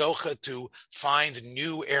should be zocha to find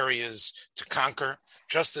new areas to conquer,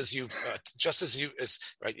 just as you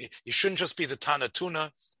shouldn't just be the Tana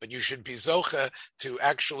Tuna, but you should be zocha to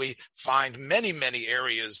actually find many, many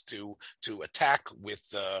areas to attack with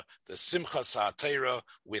the simchas ha'teira,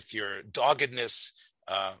 with your doggedness.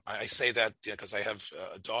 I say that because I have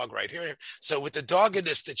a dog right here. So with the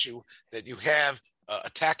doggedness that you have,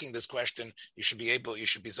 attacking this question, you should be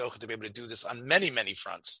zocheh to be able to do this on many, many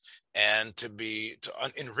fronts, and to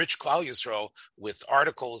enrich Klal Yisrael with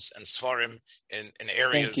articles and svarim in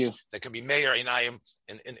areas that can be meir inayim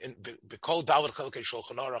in b'kol dalet chelkei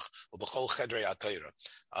shulchan aruch or b'kol chedrei atayra.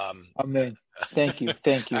 Amen. Thank you.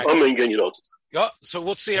 Amen. Yeah. So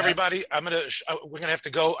we'll see everybody. We're gonna have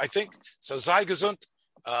to go, I think. So sei gesund.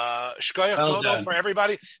 Shkoyach Todo for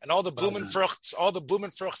everybody and all the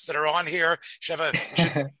Blumenfruchts that are on here.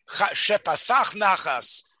 Shepasach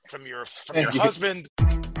nachas from your husband.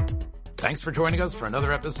 Thanks for joining us for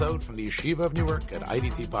another episode from the Yeshiva of Newark at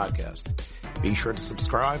IDT Podcast. Be sure to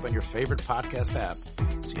subscribe on your favorite podcast app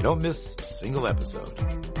so you don't miss a single episode.